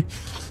read.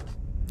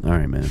 All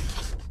right, man.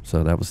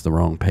 So that was the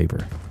wrong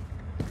paper.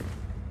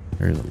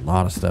 There's a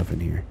lot of stuff in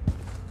here.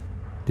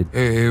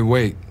 Hey,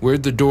 wait.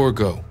 Where'd the door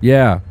go?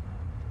 Yeah.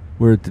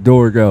 Where'd the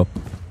door go?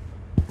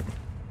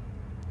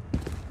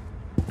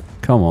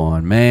 Come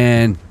on,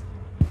 man.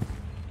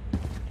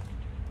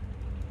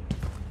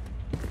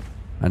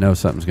 I know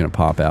something's going to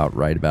pop out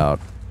right about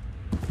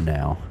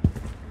now.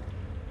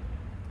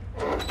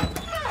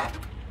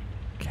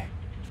 Okay.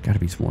 There's got to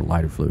be some more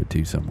lighter fluid,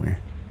 too, somewhere.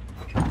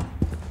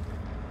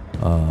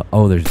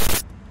 Oh,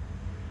 there's...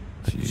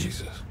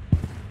 Jesus.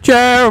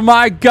 Oh,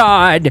 my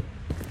God.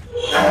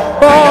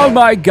 Oh,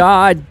 my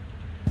God.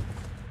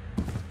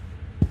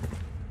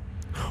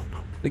 Oh, no.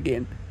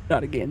 Again.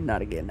 Not again.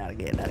 Not again. Not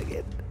again. Not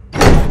again.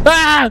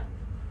 Ah!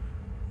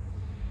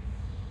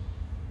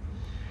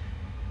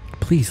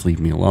 Please leave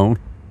me alone.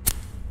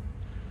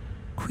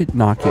 Quit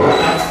knocking.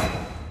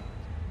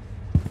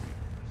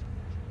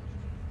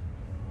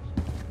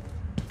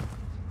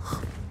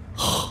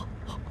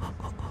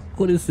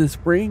 What is this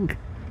ring?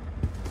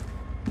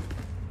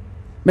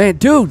 Man,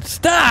 dude,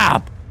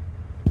 stop!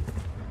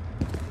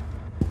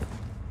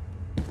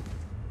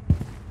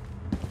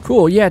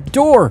 Cool, yeah,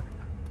 door.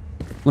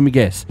 Let me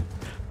guess.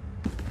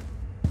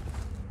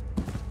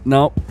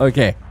 No,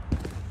 okay.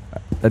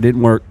 That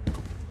didn't work.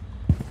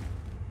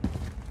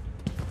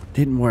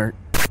 Didn't work.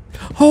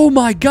 Oh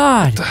my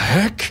God! What the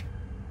heck?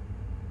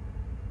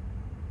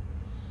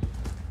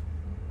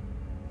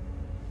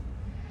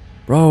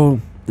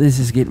 Bro, this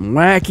is getting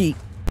wacky.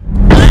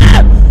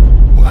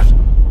 What?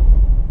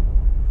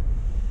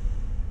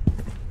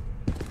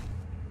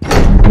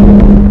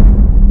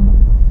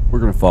 We're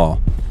gonna fall.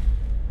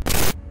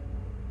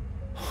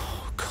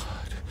 Oh,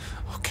 God.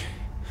 Okay.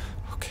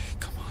 Okay,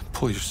 come on.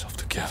 Pull yourself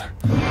together.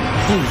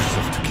 Pull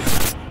yourself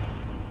together.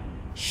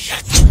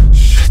 Shit.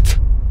 Shit.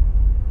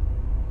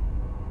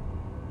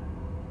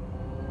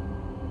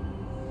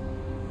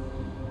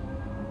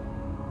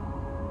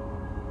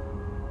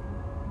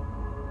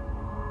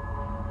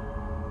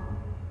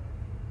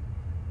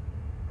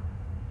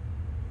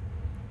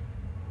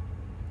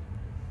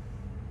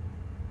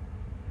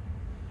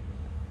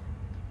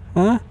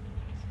 Huh?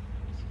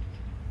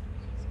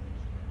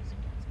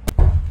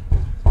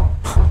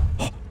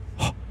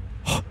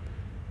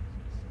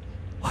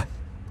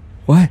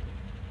 What?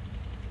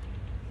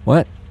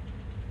 What?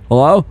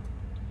 Hello?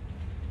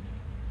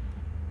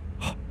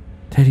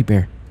 Teddy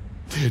bear.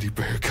 Teddy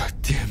bear, God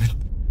damn it.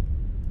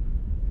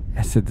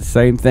 I said the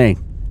same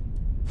thing.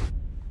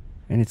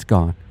 And it's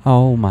gone.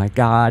 Oh my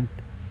God.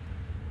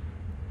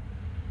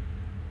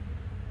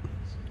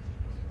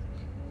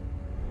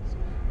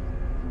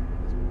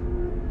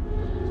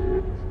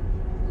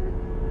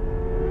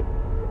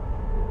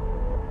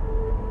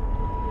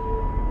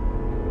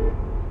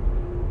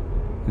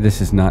 This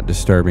is not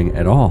disturbing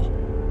at all.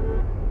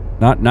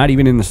 Not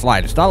even in the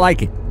slightest. I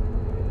like it.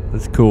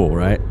 That's cool,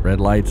 right? Red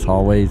lights,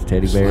 hallways,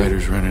 teddy This bears.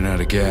 lighter's running out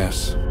of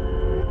gas.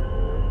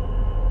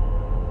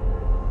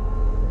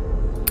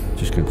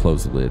 Just gonna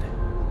close the lid.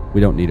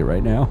 We don't need it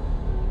right now.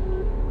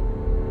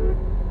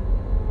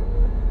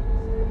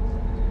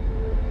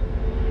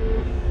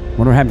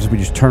 Wonder what happens if we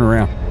just turn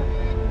around.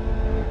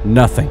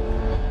 Nothing.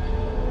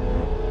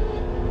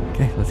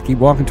 Okay, let's keep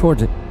walking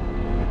towards it.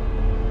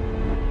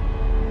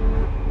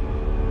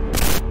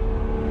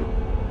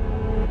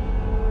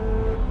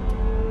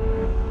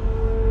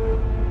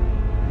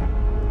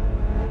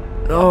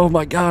 Oh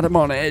my God, I'm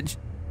on edge.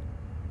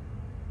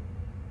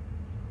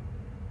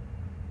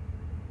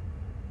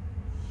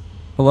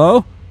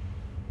 Hello?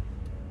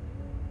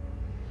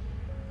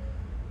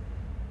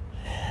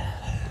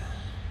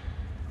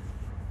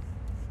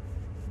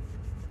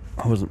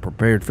 I wasn't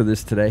prepared for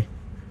this today.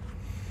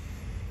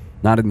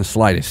 Not in the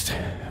slightest.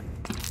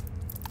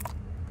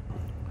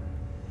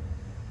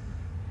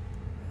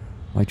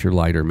 Light your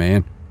lighter,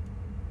 man.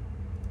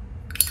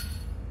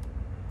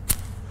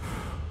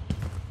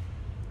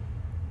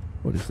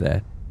 What is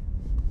that?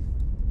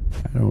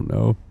 I don't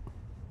know.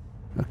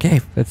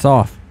 Okay, that's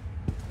off.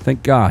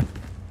 Thank God.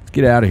 Let's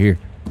get out of here.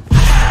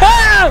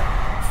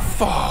 Ah!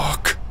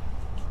 Fuck.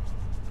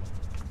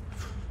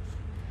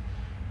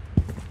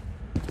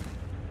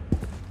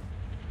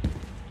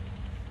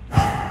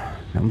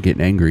 I'm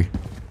getting angry.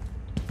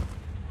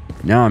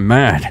 Now I'm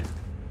mad.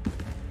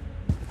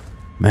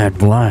 Mad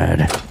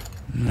Vlad.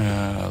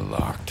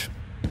 Locked.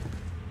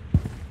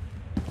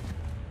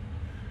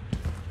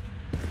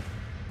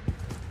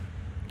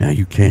 Now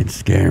you can't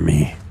scare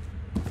me.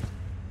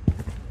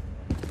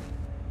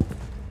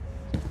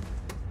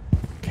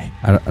 Okay,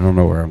 I don't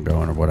know where I'm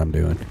going or what I'm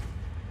doing.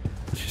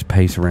 Let's just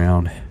pace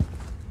around.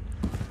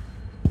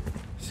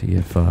 See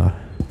if, Locked.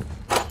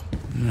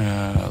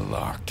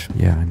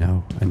 yeah, I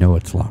know. I know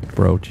it's locked,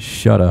 bro. Just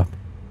shut up.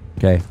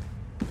 Okay.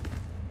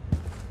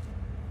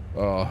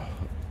 Oh,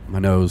 my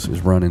nose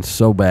is running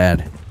so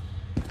bad.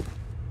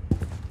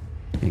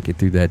 Can't get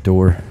through that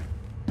door.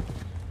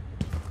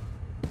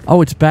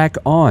 Oh, it's back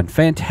on.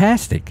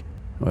 Fantastic.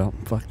 Well,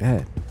 fuck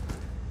that.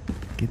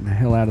 Getting the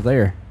hell out of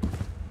there.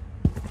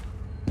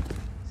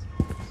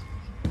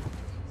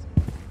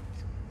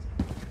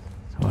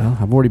 Well,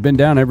 I've already been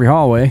down every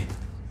hallway.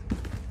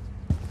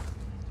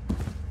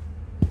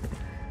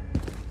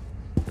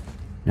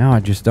 Now I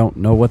just don't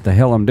know what the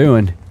hell I'm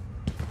doing.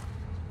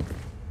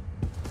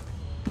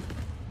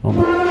 Oh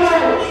my.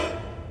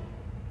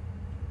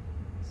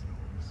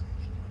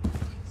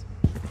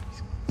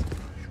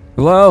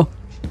 Hello?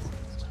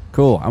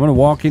 Cool. I'm going to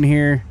walk in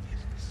here.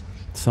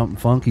 Something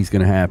funky's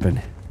going to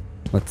happen.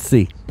 Let's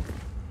see.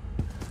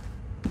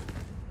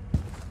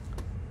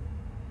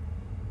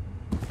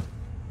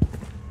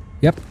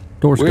 Yep.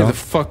 Door's gone. Where the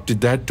fuck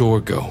did that door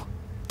go?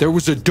 There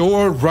was a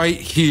door right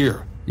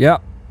here.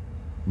 Yep.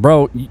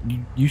 Bro,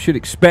 you should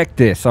expect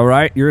this, all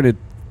right? You're in a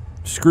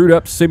screwed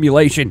up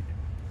simulation.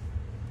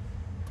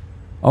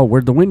 Oh,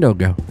 where'd the window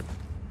go?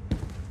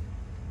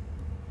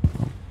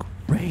 Oh,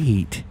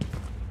 great.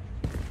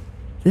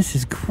 This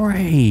is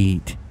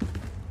great.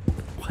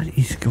 What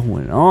is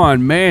going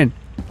on, man?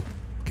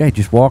 Okay,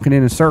 just walking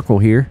in a circle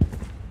here.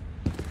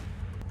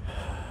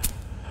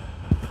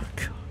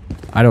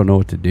 I don't know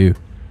what to do.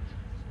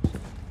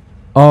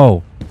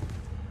 Oh.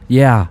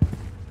 Yeah.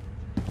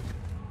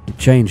 It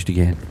changed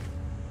again.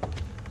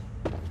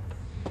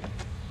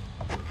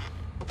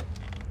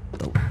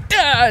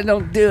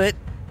 Don't do it.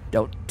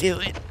 Don't do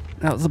it.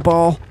 That was the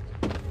ball.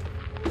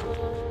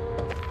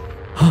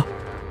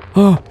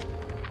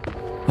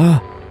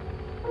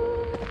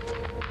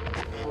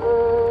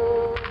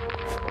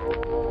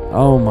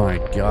 Oh my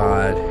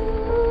God.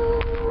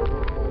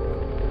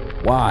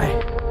 Why?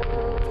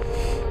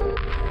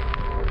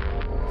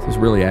 This is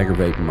really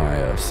aggravating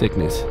my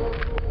sickness.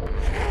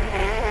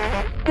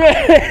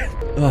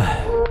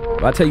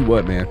 I tell you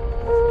what, man.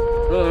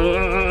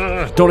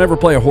 Don't ever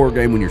play a horror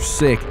game when you're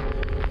sick.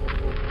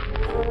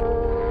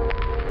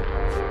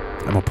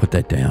 I'm gonna put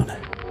that down.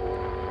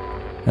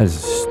 That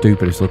is the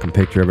stupidest looking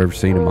picture I've ever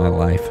seen in my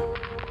life.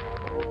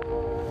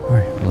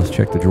 Alright, well, let's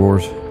check the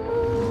drawers.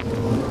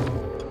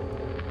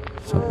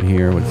 Something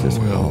here. What's this?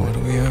 Well, what do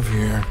we have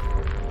here?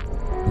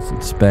 Let's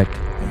inspect.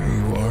 There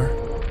you are.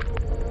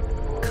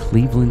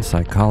 Cleveland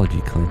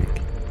Psychology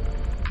Clinic.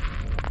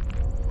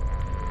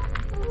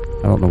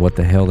 I don't know what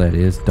the hell that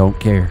is. Don't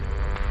care.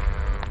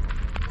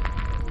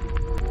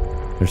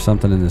 There's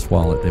something in this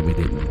wallet that we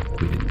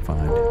didn't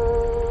find.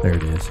 There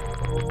it is.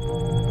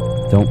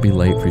 Don't be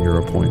late for your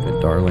appointment,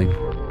 darling.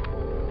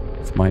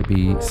 This might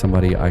be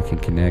somebody I can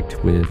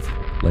connect with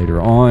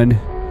later on,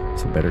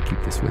 so better keep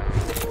this with me.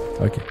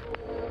 Okay.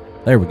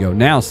 There we go.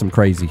 Now some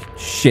crazy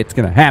shit's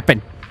gonna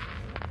happen.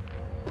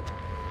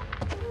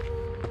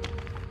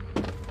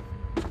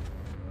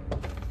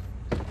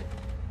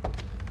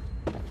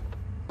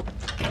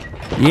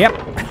 Yep.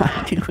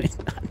 I knew it.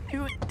 I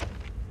knew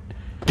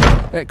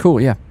it.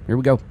 Cool, yeah. Here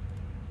we go.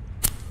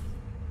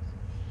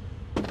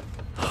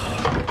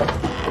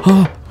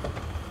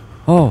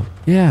 Oh,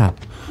 yeah.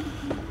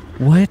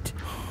 What?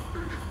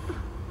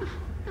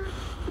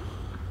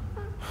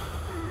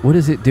 What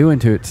is it doing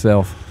to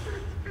itself?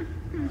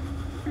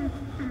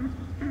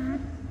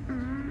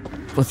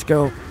 Let's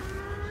go.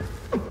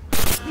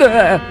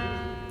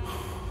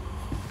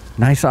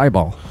 Nice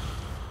eyeball.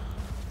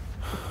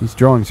 These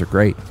drawings are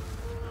great.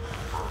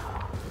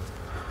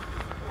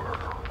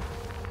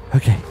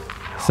 Okay,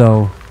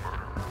 so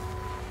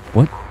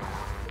what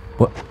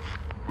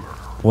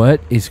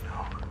is,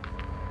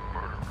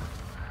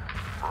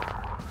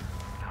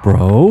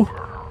 bro,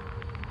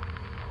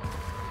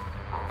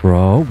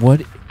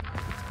 what,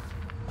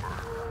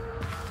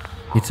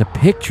 It's a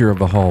picture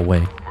of a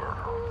hallway.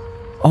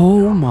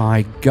 Oh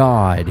my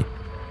god.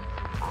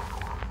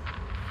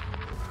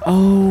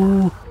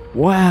 Oh,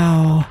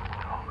 wow.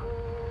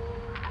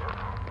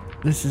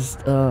 This is,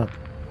 oh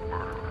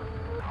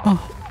my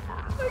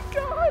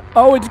god.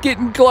 Oh, it's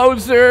getting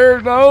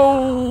closer.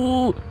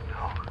 No.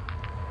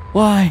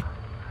 Why?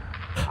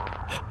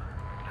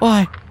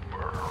 Why?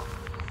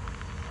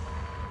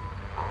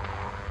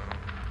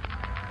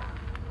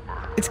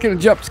 It's gonna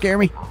jump scare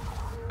me.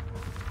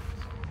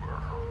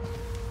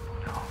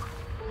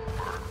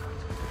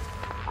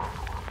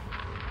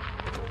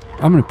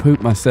 I'm gonna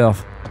poop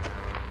myself.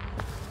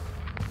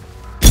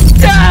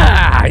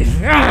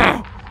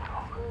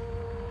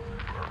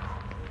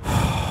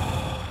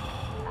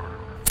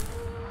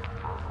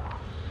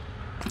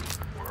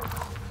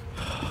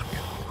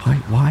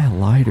 Why a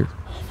lighter?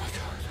 Oh my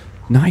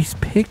god. Nice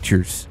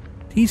pictures.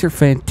 These are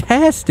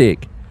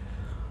fantastic.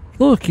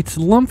 Look, it's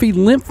Lumpy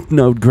Lymph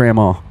Node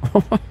Grandma.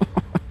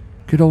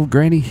 Good old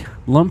Granny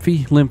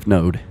Lumpy Lymph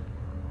Node.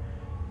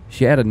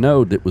 She had a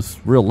node that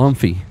was real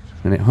lumpy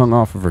and it hung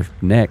off of her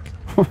neck.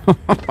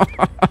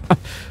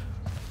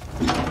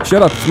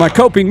 Shut up, it's my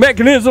coping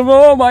mechanism.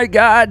 Oh my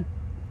god.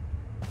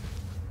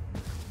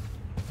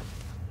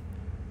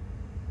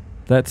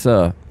 That's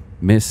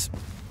Miss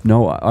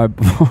No, I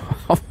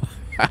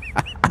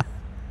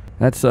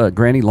that's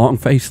Granny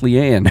Longface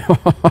Leanne.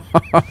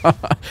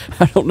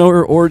 I don't know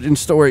her origin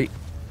story,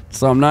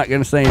 so I'm not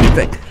going to say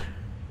anything.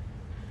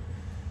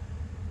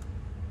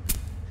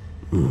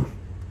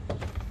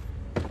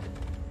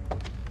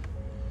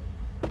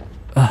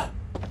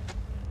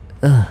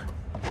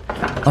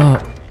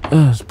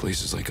 This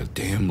place is like a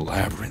damn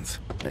labyrinth.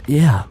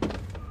 Yeah.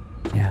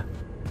 Yeah.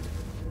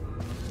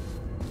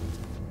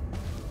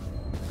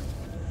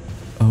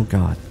 Oh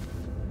god.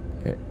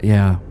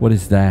 Yeah, what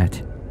is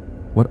that?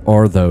 What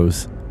are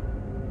those?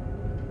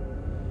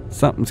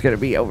 Something's gonna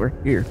be over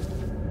here.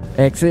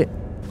 Exit.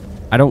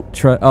 I don't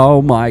trust.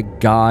 Oh my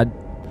god.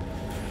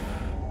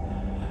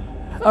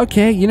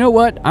 Okay, you know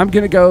what? I'm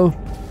gonna go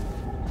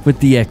with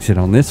the exit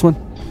on this one.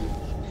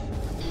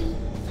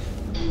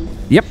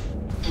 Yep.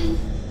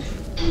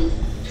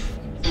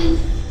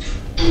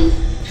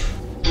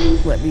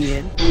 Let me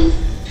in.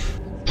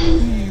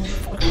 You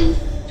fucking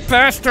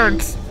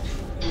bastards!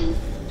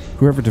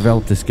 Whoever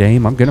developed this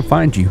game, I'm gonna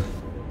find you.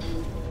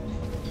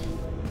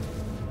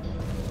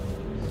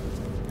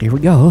 Here we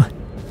go.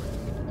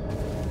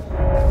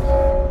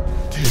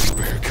 Teddy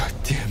bear, god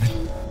damn it.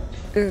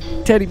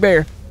 Teddy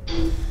bear.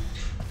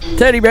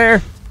 Teddy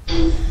bear.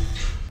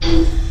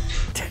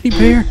 Teddy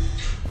bear.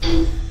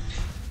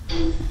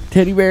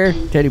 Teddy bear.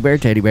 Teddy bear.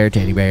 Teddy bear.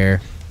 Teddy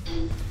bear.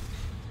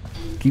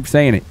 Keep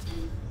saying it.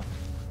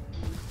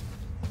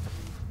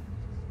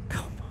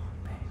 Come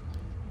on,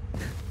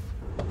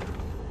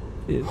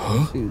 man.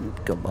 Huh?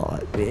 Dude, come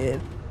on, man.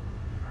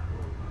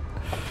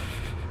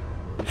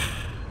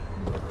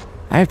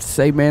 I have to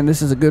say, man,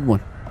 this is a good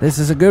one. This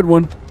is a good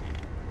one.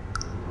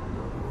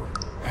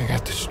 I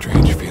got this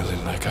strange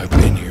feeling like I've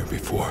been here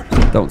before.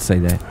 Don't say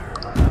that.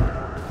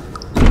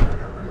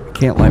 I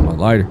can't light my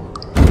lighter.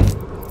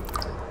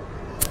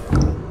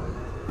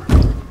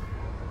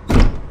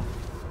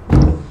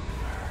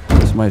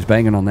 Somebody's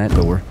banging on that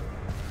door.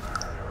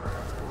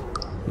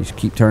 You just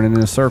keep turning in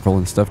a circle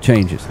and stuff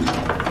changes.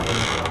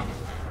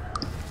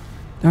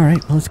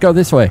 Alright, well, let's go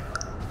this way.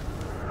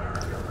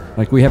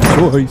 Like we have a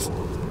choice.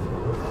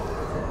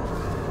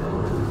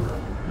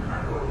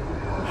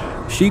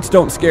 Sheets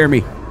don't scare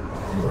me.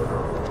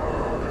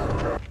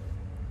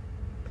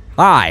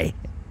 Hi.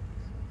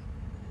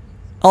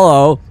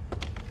 Hello.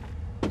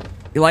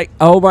 You're like,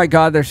 oh my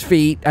god, there's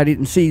feet. I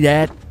didn't see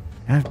that.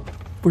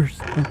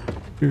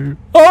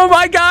 Oh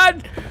my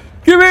god!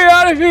 Get me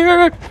out of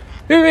here!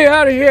 Get me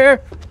out of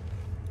here!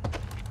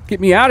 Get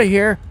me out of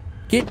here!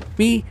 Get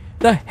me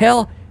the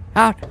hell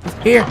out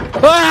of here!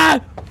 Ah!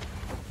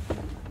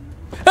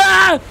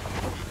 Ah!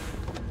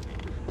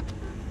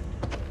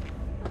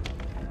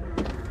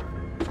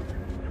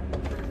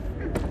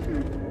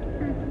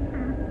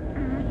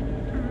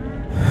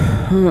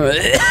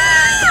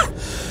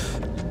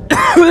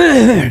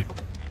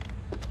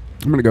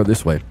 I'm gonna go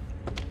this way,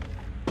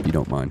 if you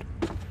don't mind.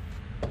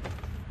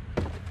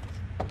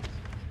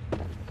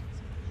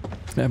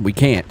 We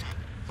can't.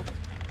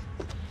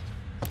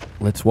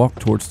 Let's walk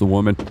towards the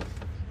woman,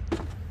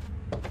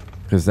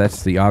 because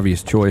that's the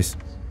obvious choice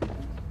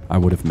I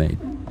would have made.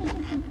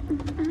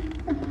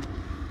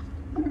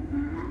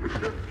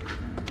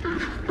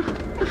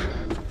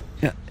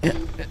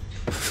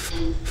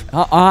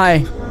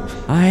 Hi.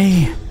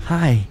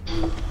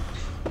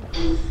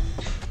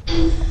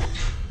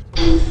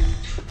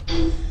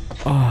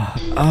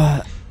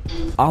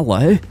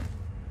 Hello?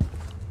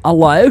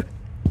 Hello?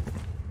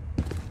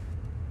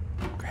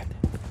 Grab that.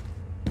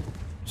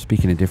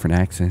 Speaking in different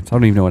accents. I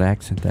don't even know what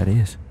accent that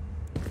is.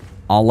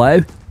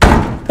 Hello?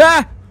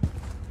 Ah!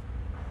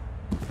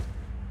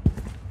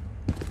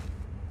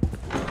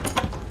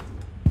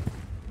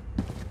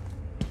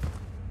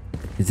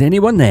 Is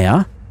anyone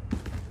there?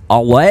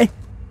 Hello?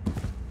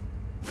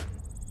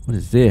 What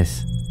is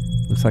this?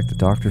 Looks like the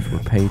doctors were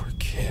paid. Poor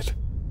kid.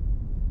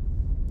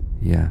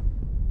 Yeah.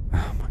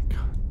 Oh my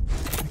god.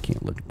 I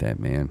can't look at that,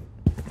 man.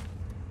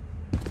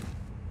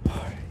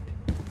 Alright.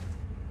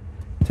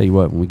 Tell you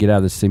what, when we get out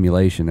of this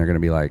simulation, they're gonna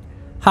be like,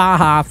 ha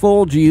ha,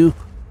 fooled you.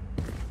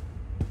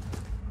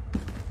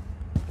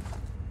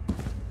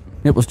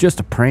 It was just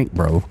a prank,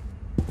 bro.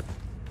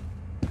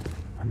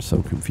 I'm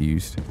so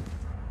confused.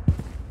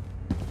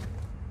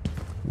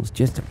 It was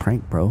just a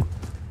prank, bro.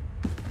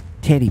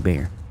 Teddy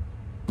bear.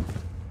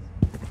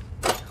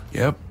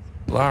 Yep,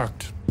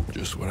 locked.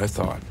 Just what I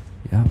thought.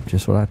 Yeah,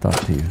 just what I thought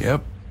too.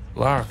 Yep,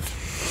 locked.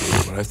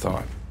 Just what I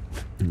thought.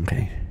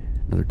 Okay,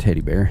 another teddy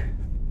bear.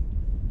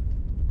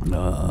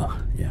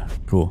 Yeah,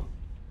 cool.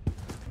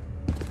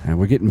 And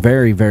we're getting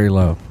very, very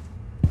low.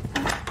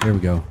 There we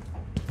go.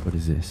 What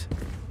is this?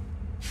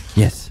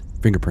 Yes,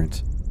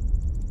 fingerprints.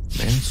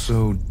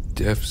 Manso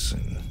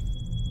Defson.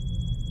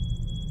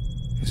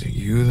 Is it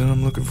you that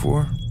I'm looking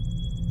for?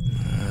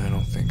 I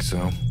don't think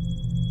so.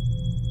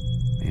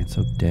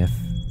 Manso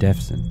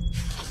Defson.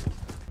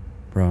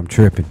 Bro, I'm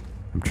tripping.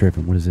 I'm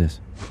tripping. What is this?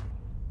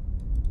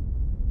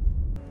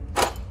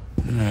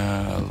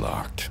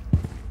 Locked.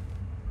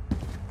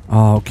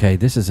 Oh, okay.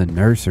 This is a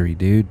nursery,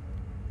 dude.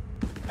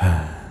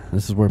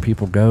 This is where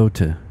people go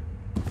to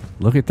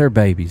look at their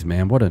babies,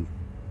 man. What a...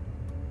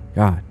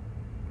 God.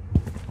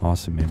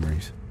 Awesome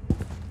memories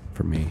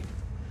for me.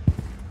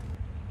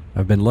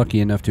 I've been lucky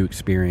enough to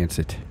experience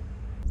it.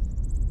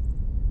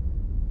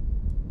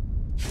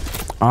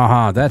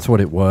 Aha, that's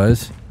what it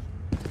was.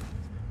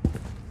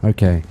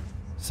 Okay.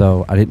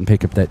 So, I didn't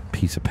pick up that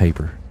piece of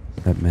paper.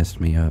 That messed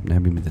me up. Now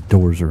maybe the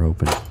doors are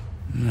open.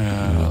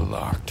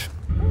 Locked.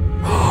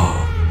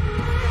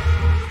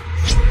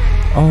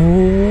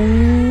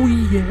 Oh,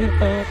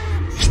 yeah.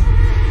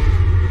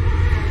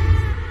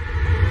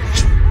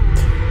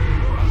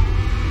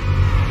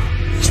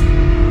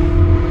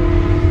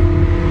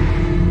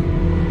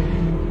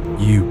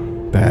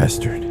 You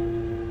bastard.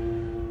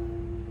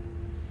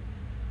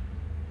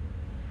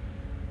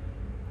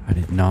 I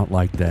did not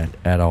like that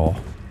at all.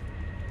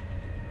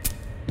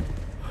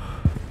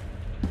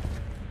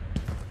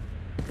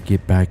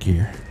 Get back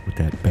here with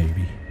that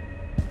baby.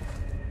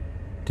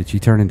 Did she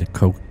turn into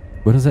Coke?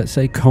 What does that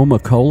say?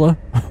 Coma-Cola?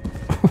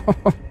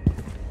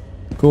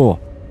 Cool.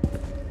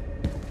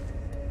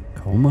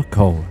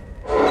 Coma-Cola.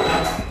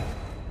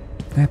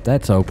 Yep,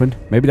 that's open.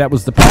 Maybe that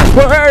was the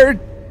password.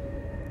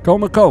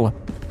 Coma-Cola.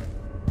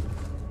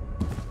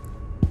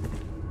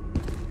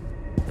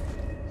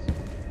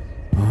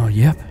 Oh,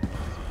 yep.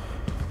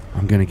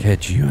 I'm gonna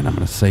catch you and I'm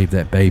gonna save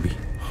that baby.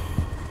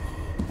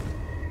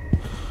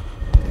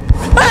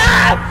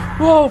 Ah!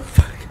 Whoa,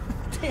 fuck.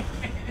 Damn it.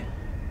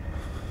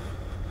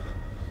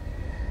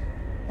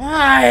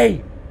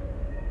 Why?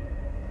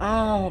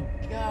 Oh,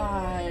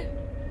 God.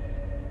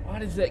 Why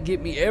does that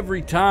get me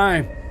every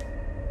time?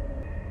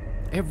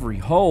 Every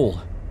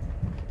hole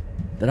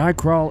that I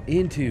crawl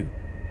into,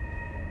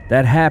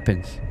 that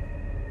happens.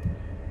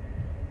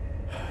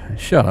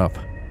 Shut up.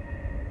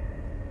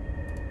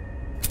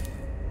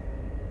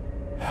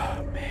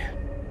 Oh, man.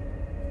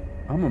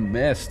 I'm a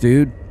mess,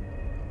 dude.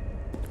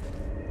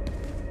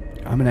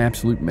 I'm an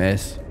absolute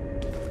mess.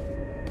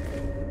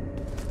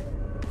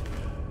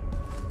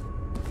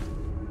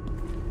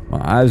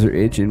 My eyes are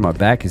itching. My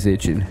back is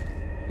itching.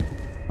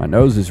 My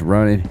nose is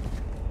running.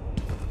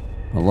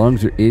 My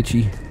lungs are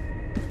itchy.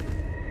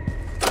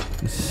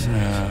 This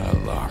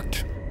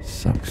Locked.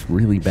 sucks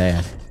really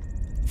bad.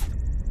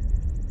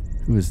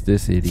 Who is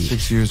this idiot?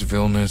 6 years of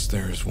illness.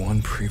 There is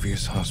one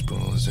previous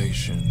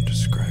hospitalization.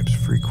 Describes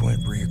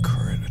frequent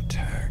recurrent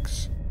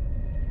attacks.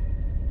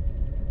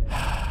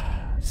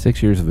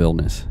 6 years of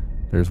illness.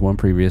 There's one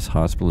previous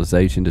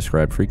hospitalization.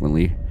 Described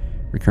frequently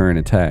recurrent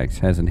attacks.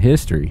 Has a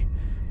history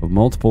of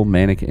multiple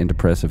manic and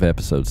depressive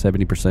episodes.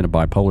 70% of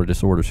bipolar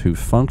disorders who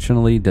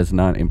functionally does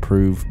not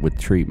improve with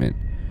treatment.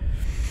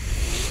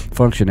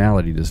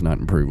 Functionality does not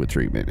improve with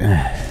treatment.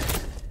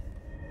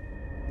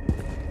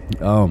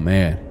 Oh,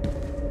 man.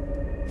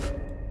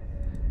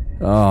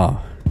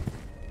 Oh.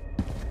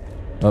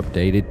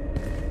 Updated.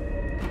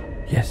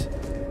 Yes.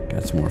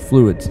 Got some more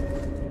fluids.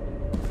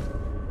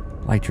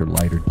 Light your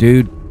lighter,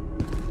 dude.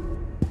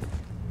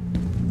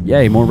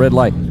 Yay, more red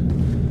light. Oh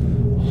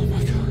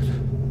my god.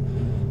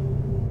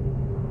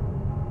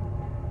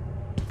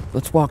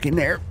 Let's walk in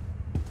there.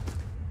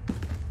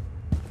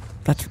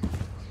 That's...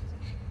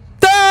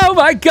 Oh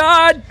my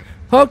god!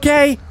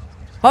 Okay.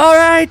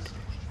 Alright.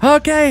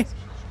 Okay.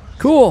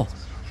 Cool.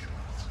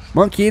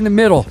 Monkey in the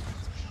middle.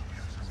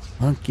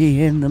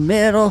 Monkey in the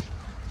middle.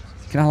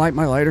 Can I light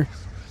my lighter?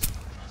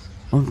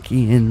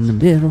 Monkey in the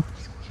middle.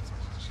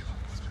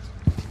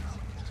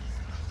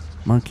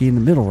 Monkey in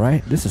the middle,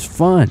 right? This is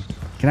fun.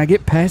 Can I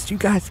get past you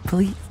guys,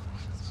 please?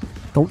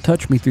 Don't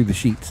touch me through the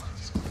sheets.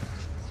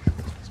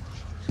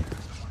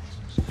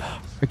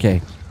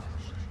 Okay.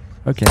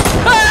 Okay.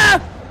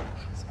 Ah!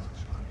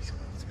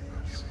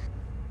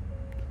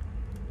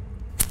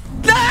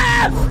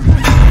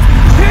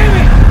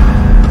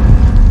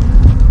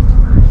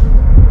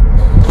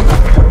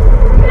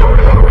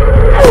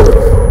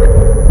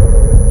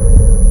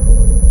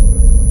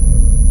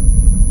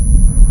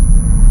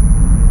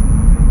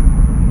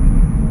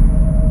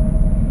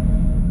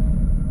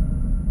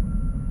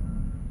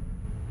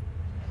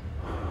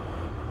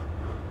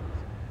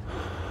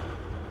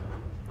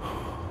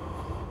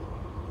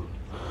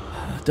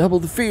 double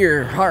the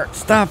fear. Heart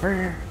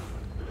stopper.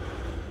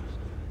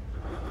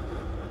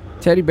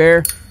 Teddy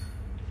bear.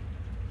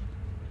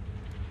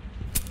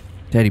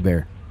 Teddy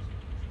bear.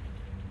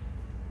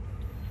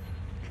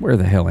 Where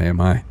the hell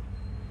am I?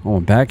 Oh,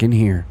 I'm back in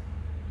here.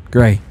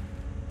 Gray.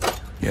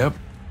 Yep,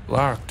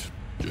 locked.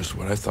 Just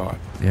what I thought.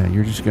 Yeah,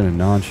 you're just gonna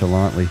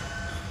nonchalantly.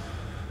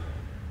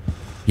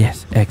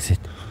 Yes, exit.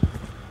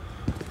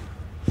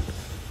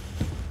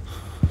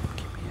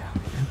 Get me out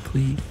of here,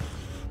 please.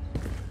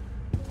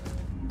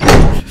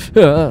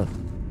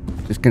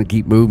 Just gonna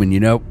keep moving,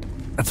 you know.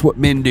 That's what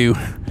men do.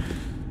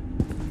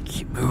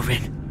 Keep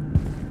moving.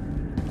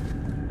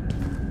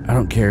 I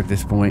don't care at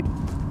this point.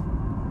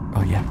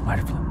 Oh yeah,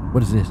 lighter flow.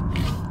 What is this?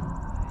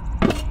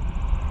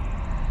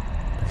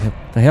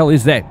 The hell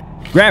is that?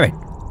 Grab it!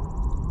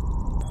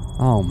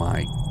 Oh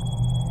my.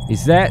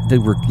 Is that the...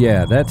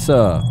 Yeah, that's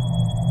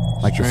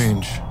like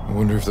strange. I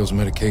wonder if those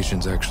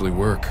medications actually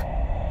work.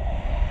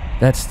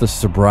 That's the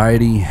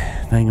sobriety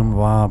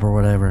thingamabob or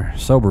whatever.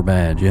 Sober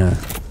badge, yeah.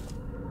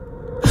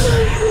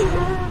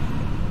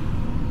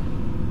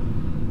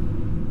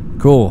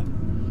 Cool.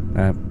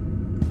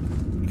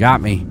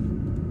 Got me.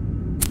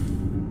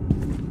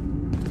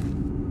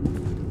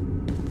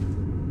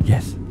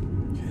 Yes.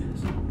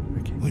 Yes.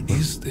 Okay. What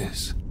is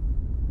this?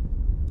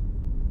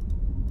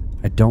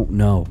 I don't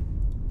know.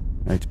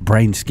 It's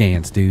brain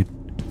scans, dude.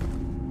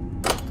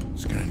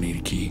 It's gonna need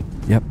a key.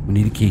 Yep, we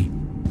need a key.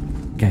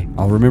 Okay,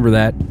 I'll remember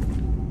that.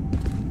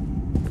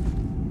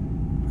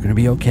 We're gonna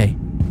be okay.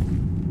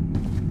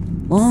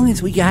 Long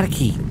as we got a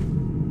key.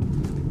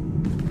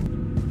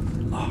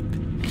 Locked.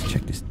 Let's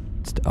check this.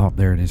 Oh,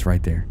 there it is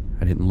right there.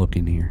 I didn't look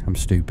in here. I'm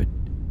stupid.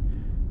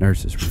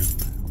 Nurse's room.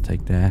 I'll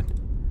take that.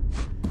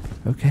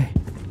 Okay.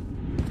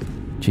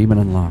 Achievement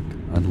unlocked.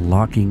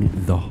 Unlocking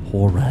the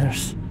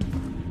horrors.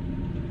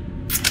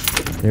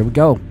 There we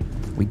go.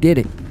 We did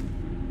it.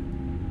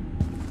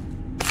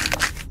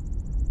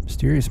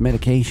 Mysterious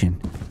medication.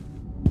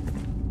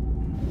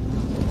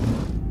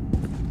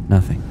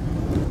 Nothing.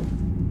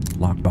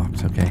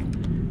 Lockbox, okay.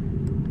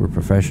 We're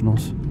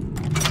professionals.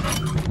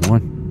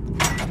 1,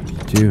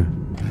 2.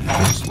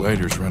 This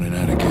lighter's running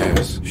out of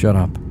gas. Shut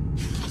up.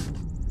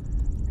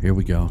 Here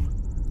we go.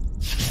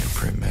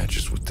 Fingerprint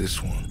matches with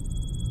this one.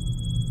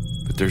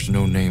 But there's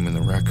no name in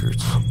the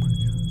records.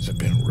 Has it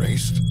been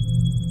erased?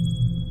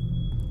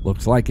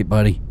 Looks like it,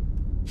 buddy.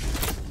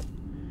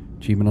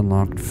 Achievement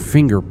unlocked.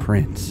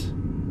 Fingerprints.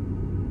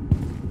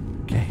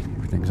 Okay,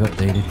 everything's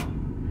updated.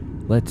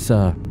 Let's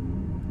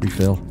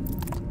refill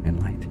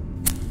and light.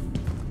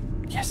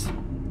 Yes.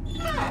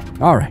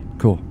 All right,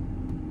 cool.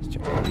 Let's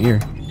check out here.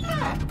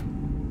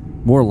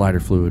 More lighter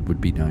fluid would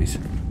be nice.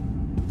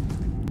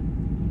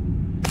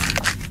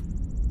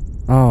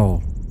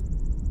 Oh.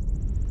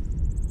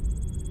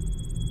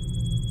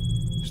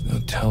 There's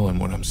no telling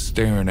what I'm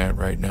staring at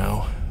right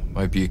now.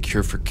 Might be a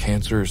cure for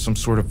cancer or some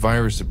sort of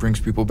virus that brings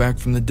people back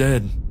from the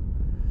dead.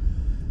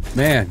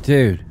 Man,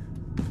 dude.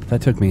 That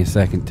took me a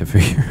second to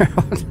figure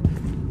out.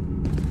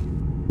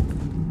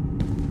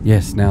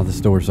 Yes, now the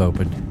store's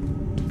open.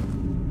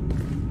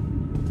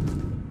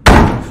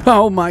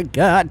 Oh my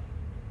god.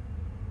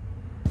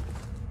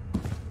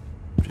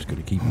 I'm just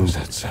gonna keep What was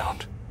moving. that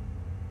sound?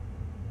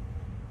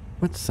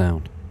 What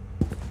sound?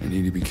 I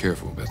need to be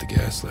careful about the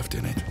gas left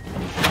in it.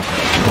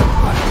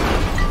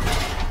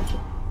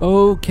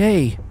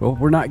 Okay. Well,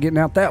 we're not getting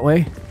out that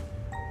way.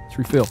 Let's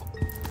refill.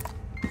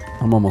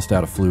 I'm almost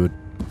out of fluid.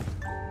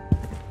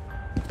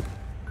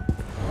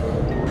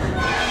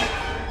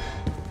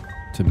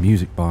 It's a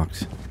music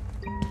box.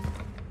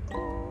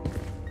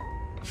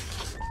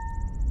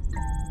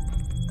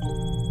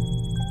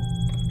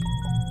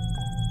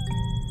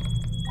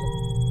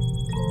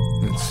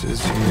 It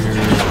says here,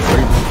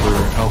 treatment for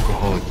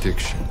alcohol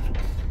addiction.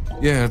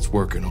 Yeah, it's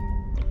working.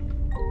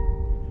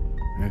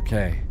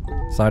 Okay.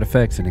 Side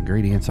effects and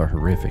ingredients are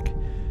horrific.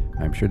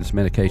 I'm sure this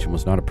medication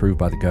was not approved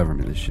by the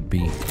government. This should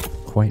be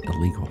quite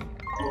illegal.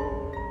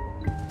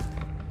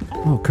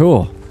 Oh,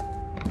 cool.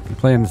 You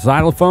playing the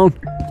xylophone?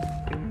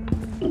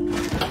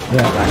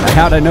 Yeah,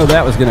 how'd I know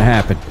that was going to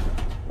happen?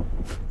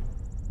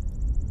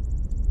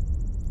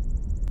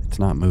 It's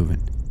not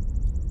moving.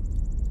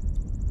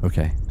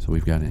 Okay, so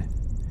we've got to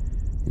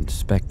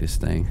inspect this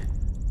thing.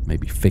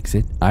 Maybe fix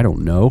it. I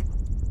don't know.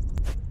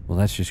 Well,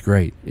 that's just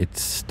great.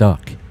 It's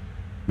stuck.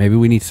 Maybe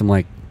we need some,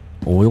 like,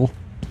 oil?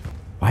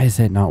 Why is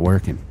that not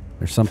working?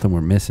 There's something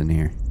we're missing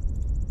here.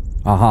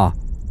 Aha.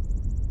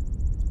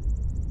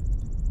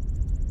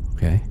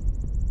 Okay.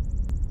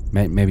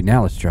 Maybe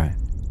now let's try it.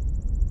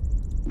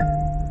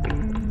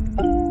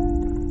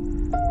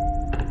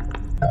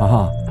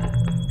 Aha.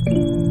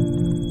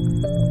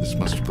 This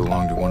must have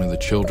belonged to one of the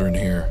children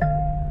here.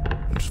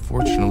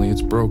 Unfortunately,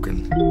 it's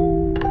broken.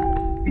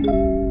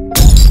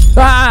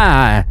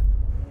 Ah!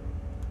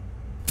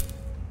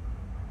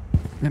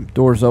 That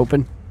door's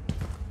open.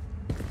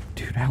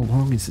 Dude, how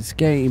long is this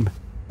game?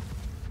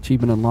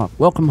 Achievement unlocked.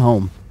 Welcome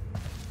home.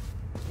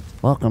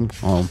 Welcome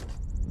home.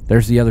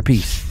 There's the other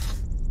piece.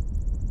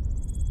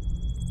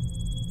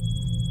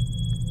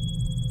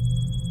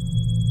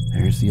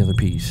 there's the other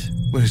piece.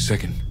 Wait a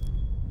second.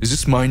 Is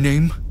this my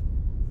name?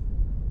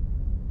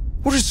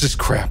 What is this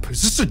crap?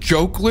 Is this a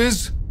joke,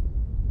 Liz?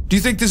 Do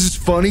you think this is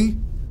funny?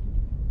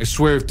 I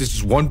swear if this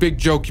is one big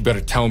joke, you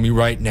better tell me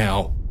right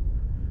now.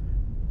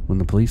 When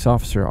the police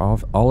officer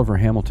Oliver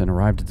Hamilton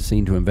arrived at the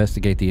scene to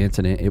investigate the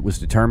incident, it was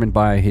determined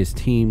by his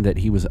team that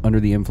he was under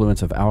the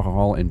influence of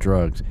alcohol and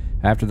drugs.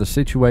 After the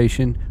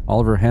situation,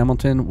 Oliver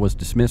Hamilton was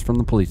dismissed from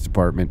the police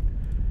department.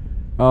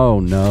 Oh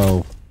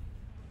no.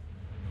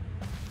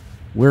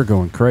 We're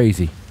going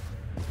crazy.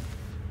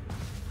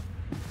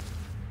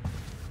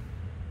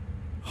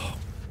 Oh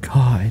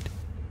God.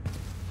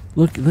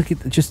 Look at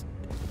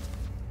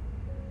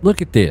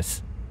look at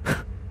this.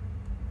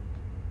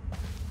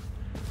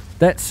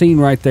 That scene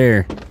right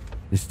there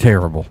is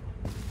terrible.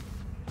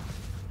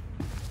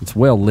 It's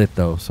well lit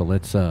though, so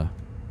let's put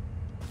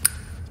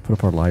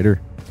up our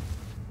lighter.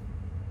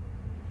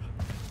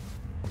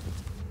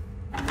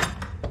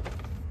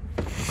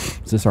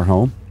 Is this our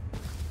home?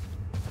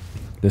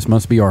 This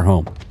must be our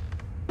home.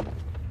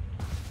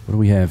 What do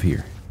we have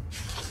here?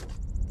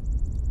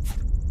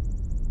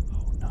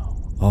 Oh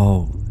no.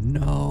 Oh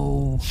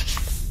no.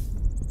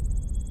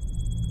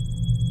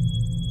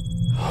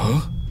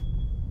 Huh?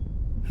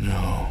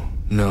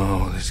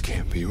 No, this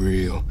can't be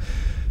real.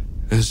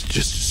 It's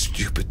just a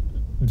stupid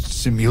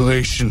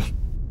simulation.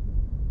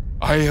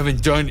 I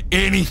haven't done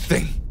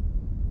anything.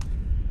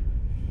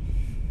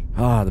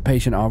 The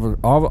patient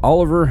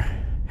Oliver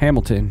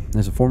Hamilton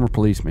is a former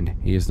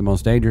policeman. He is the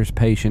most dangerous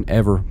patient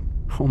ever.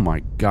 Oh my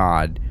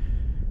God.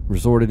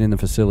 Resorted in the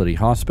facility.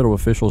 Hospital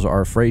officials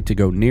are afraid to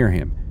go near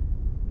him.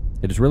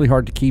 It is really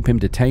hard to keep him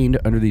detained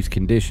under these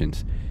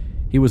conditions.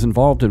 He was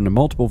involved in a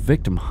multiple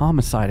victim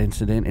homicide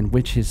incident in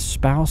which his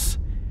spouse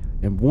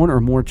and one or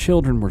more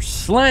children were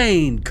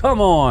slain. Come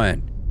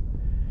on.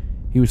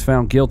 He was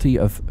found guilty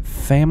of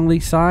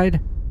family-cide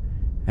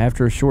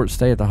after a short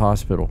stay at the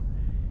hospital.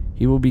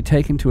 He will be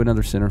taken to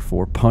another center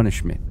for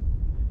punishment.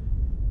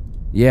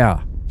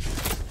 Yeah.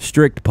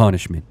 Strict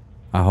punishment,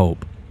 I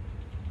hope.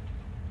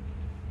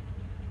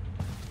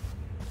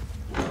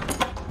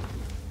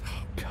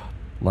 Oh, God.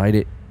 Light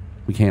it.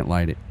 We can't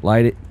light it.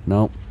 Light it.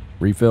 No.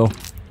 Refill.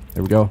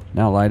 There we go.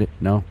 Now light it.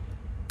 No.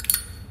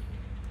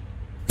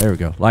 There we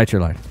go. Light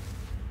your light.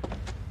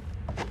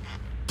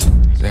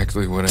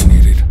 Exactly what I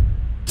needed.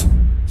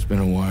 It's been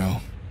a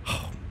while.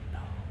 Oh, no.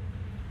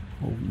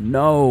 Oh,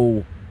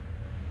 no.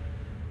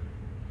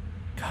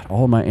 God,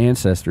 all of my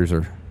ancestors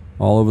are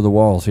all over the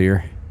walls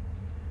here.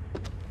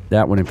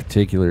 That one in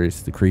particular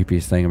is the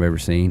creepiest thing I've ever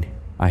seen.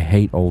 I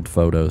hate old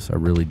photos. I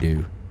really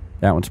do.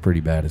 That one's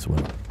pretty bad as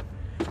well.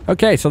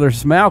 Okay, so there's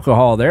some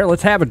alcohol there.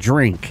 Let's have a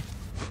drink.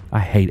 I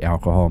hate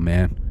alcohol,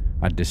 man.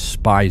 I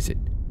despise it.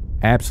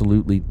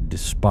 Absolutely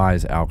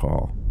despise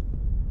alcohol.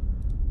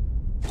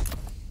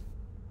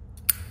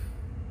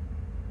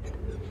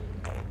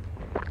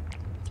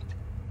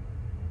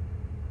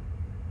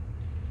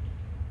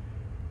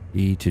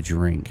 E to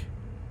drink.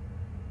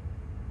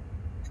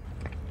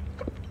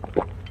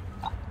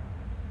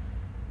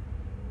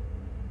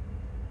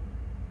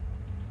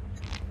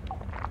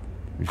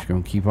 We're just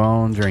gonna keep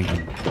on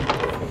drinking.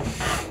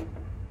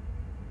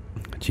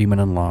 Achievement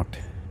unlocked.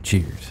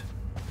 Cheers.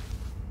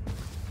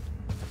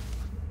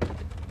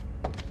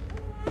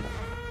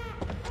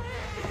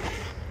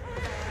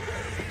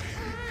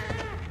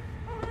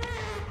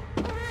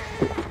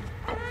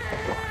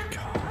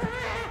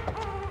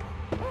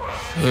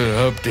 Shut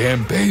up,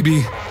 damn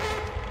baby.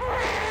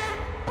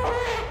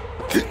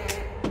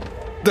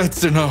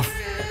 That's enough.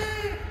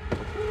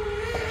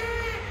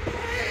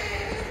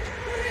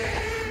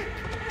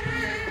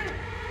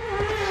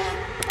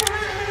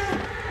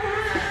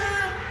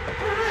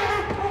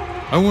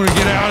 I want to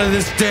get out of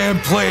this damn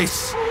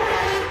place.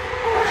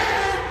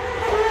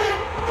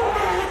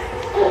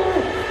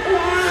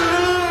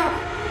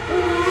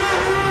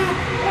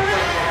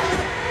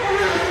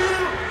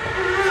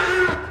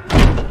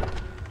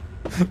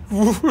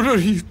 What are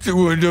you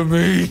doing to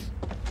me?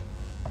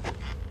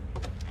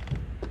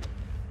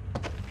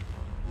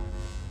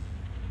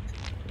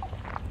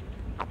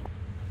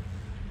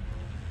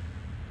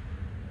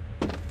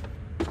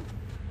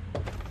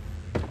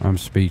 I'm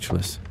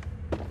speechless.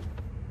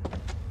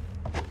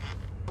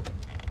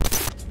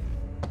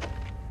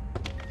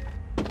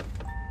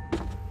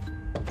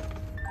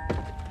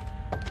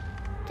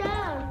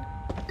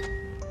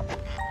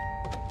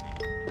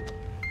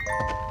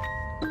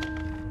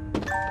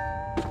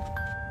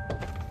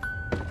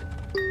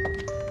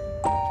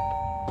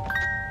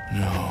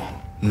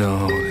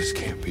 No, this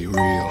can't be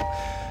real.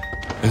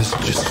 This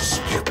is just a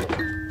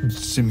stupid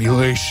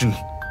simulation.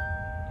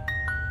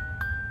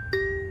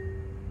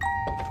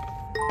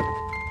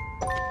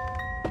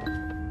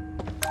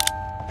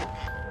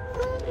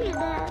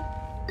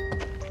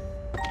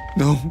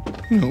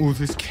 No,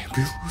 this can't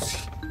be Lucy.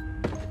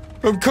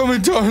 I'm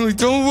coming, darling,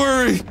 don't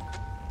worry.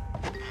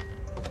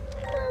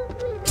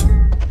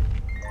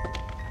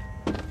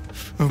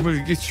 I'm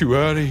gonna get you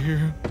out of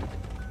here.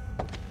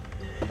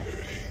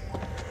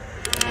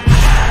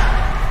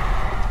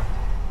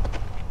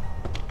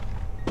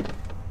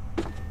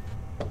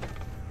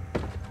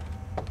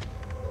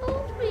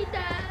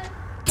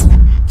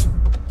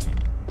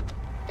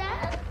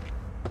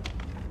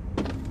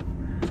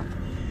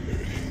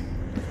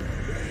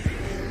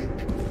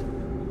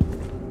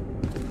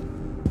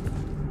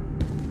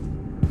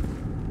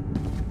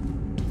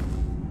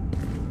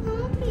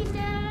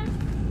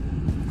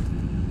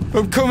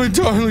 I'm coming,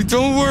 darling,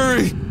 don't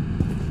worry.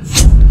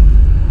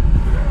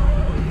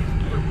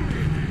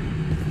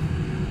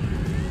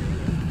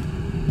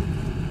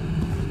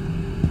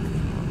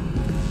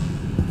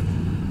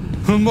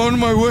 I'm on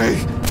my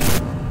way.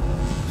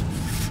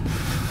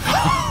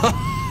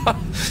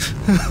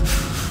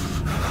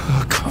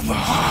 Oh, come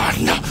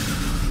on.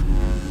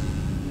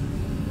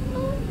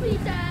 Don't be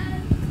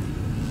Dad.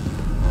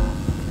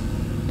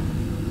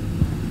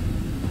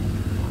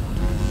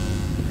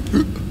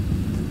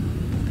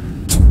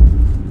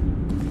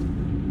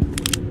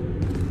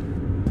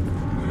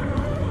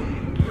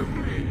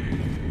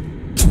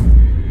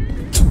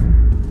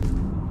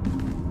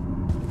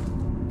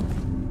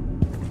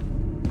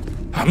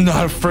 I'm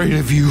not afraid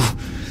of you.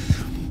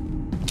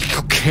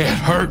 You can't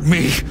hurt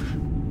me.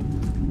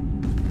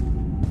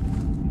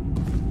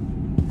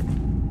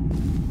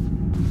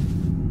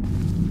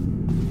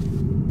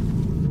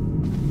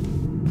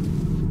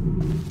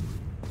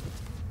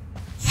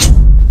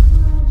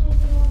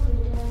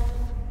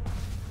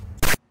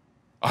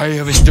 I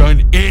haven't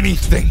done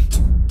anything.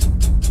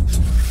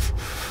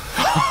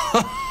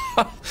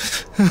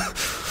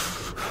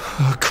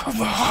 Oh,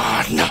 come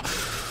on.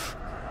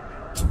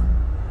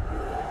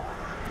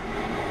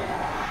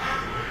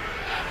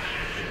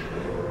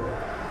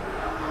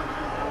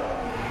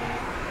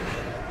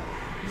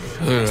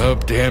 Shut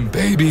up, damn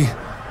baby.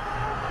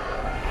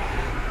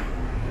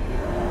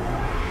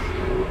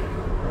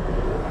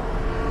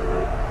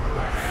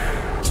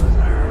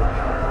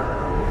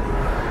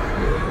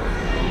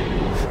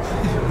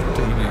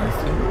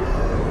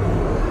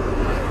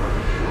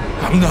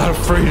 I'm not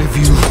afraid of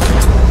you.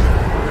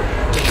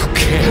 You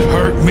can't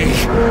hurt me.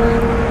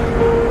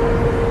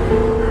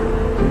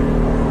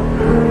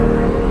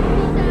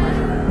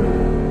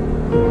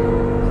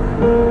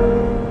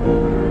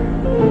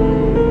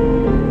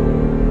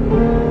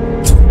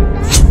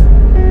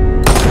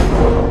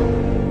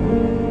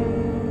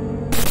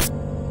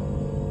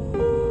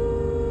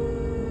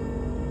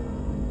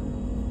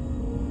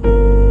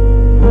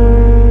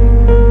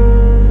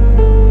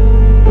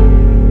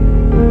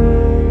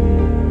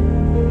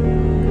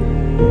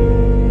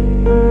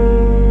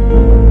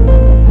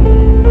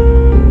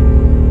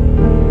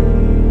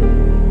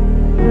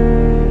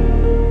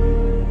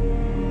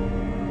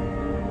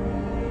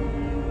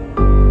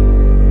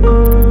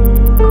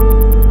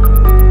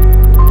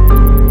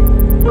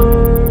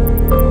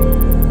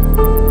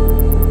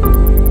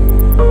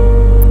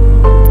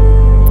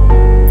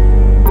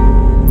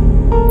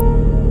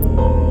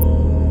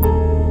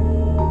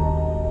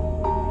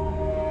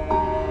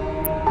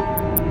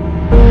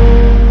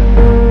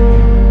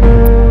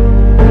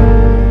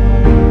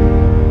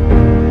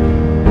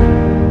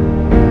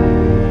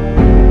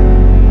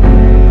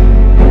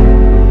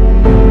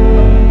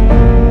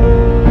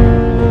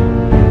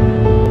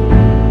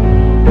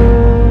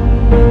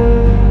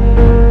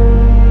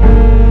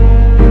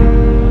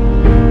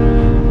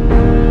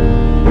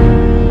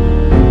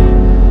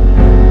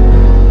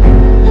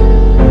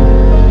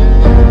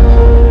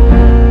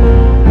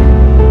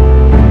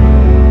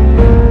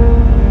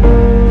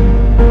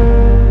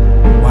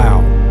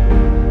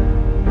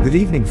 Good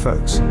evening,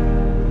 folks.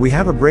 We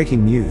have a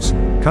breaking news.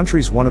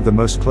 Country's one of the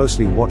most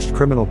closely watched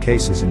criminal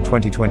cases in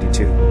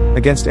 2022,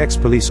 against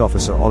ex-police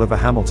officer Oliver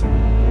Hamilton.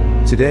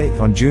 Today,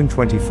 on June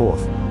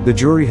 24th, the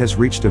jury has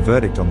reached a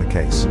verdict on the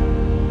case.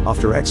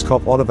 After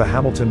ex-cop Oliver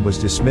Hamilton was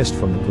dismissed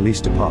from the police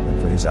department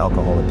for his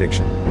alcohol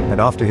addiction, and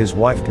after his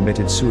wife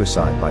committed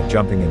suicide by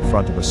jumping in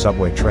front of a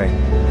subway train,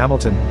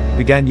 Hamilton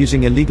began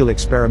using illegal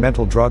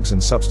experimental drugs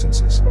and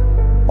substances.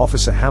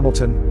 Officer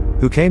Hamilton,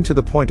 who came to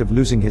the point of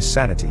losing his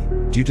sanity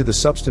due to the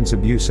substance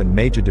abuse and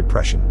major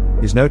depression,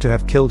 is known to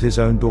have killed his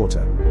own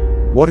daughter.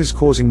 What is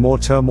causing more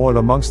turmoil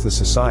amongst the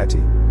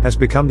society has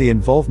become the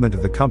involvement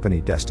of the company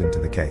Destined to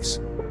the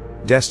case.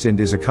 Destined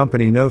is a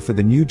company known for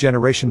the new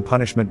generation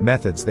punishment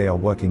methods they are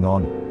working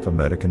on for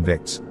murder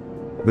convicts.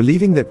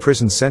 Believing that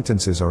prison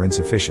sentences are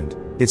insufficient,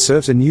 it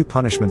serves a new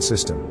punishment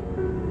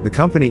system. The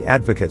company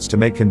advocates to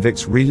make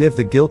convicts relive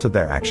the guilt of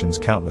their actions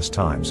countless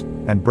times,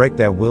 and break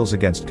their wills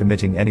against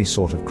committing any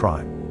sort of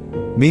crime.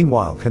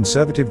 Meanwhile,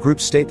 conservative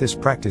groups state this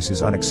practice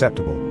is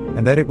unacceptable,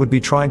 and that it would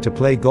be trying to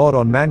play God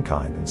on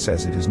mankind, and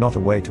says it is not a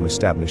way to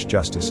establish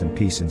justice and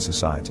peace in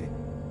society.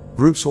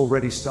 Groups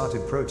already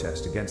started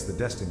protest against the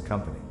Destined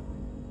company.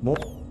 More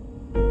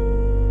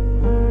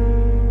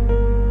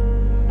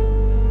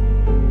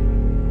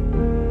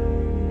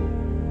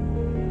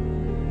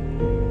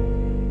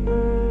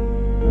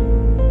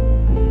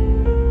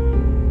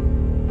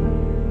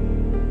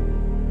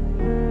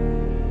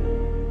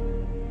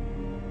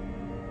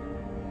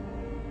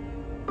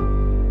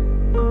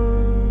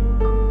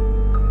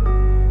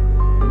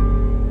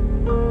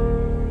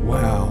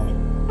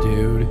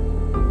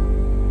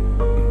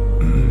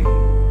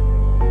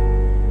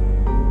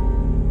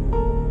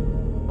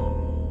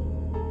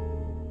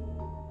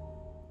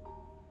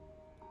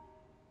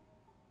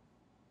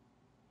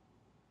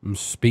I'm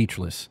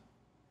speechless.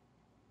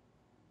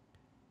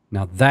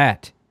 Now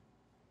that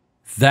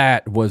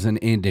was an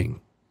ending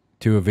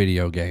to a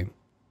video game.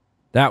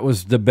 That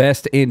was the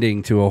best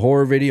ending to a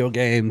horror video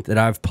game that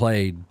I've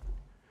played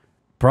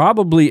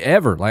probably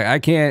ever. Like, I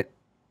can't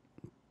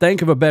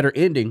think of a better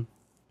ending.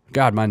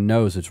 God, my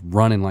nose is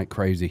running like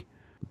crazy.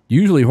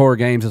 Usually horror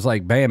games, it's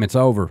like, bam, it's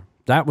over.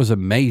 That was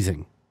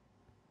amazing.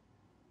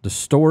 The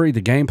story,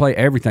 the gameplay,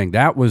 everything.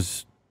 That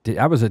was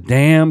a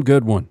damn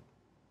good one.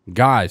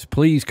 Guys,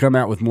 please come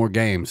out with more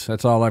games.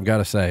 That's all I've got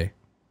to say.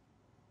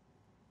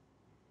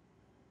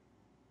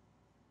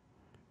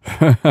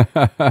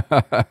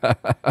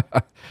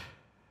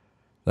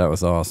 That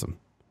was awesome.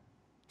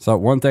 So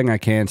one thing I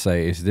can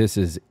say is this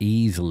is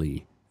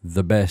easily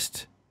the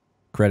best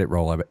credit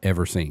roll I've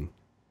ever seen.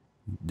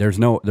 There's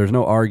no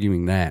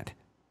arguing that.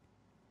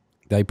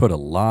 They put a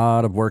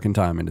lot of work and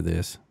time into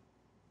this.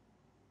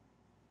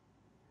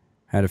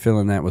 Had a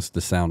feeling that was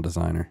the sound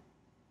designer.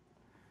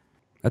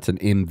 That's an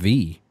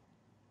MV.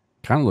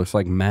 Kind of looks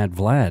like Mad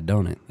Vlad,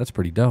 don't it? That's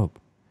pretty dope.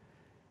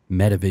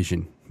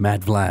 Metavision,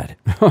 Mad Vlad.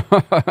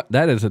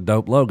 That is a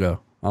dope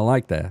logo. I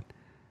like that.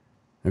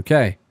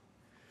 Okay.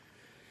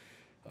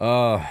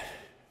 That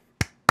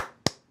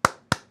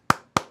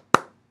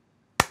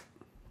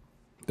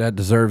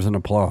deserves an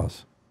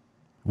applause.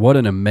 What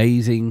an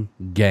amazing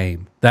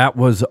game. That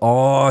was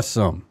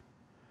awesome.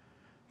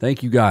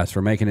 Thank you guys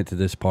for making it to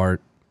this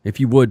part. If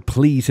you would,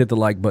 please hit the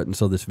like button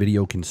so this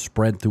video can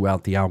spread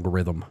throughout the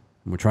algorithm.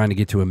 We're trying to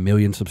get to 1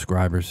 million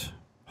subscribers.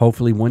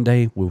 Hopefully one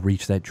day we'll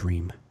reach that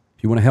dream.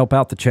 If you want to help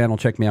out the channel,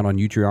 check me out on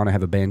YouTube. I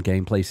have a banned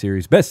gameplay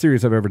series. Best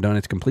series I've ever done.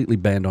 It's completely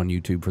banned on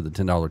YouTube for the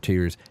 $10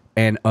 tiers.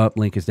 And up,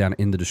 link is down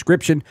in the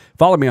description.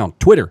 Follow me on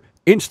Twitter,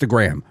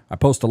 Instagram. I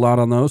post a lot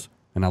on those.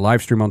 And I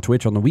live stream on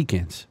Twitch on the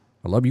weekends.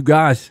 I love you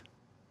guys.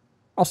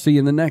 I'll see you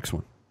in the next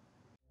one.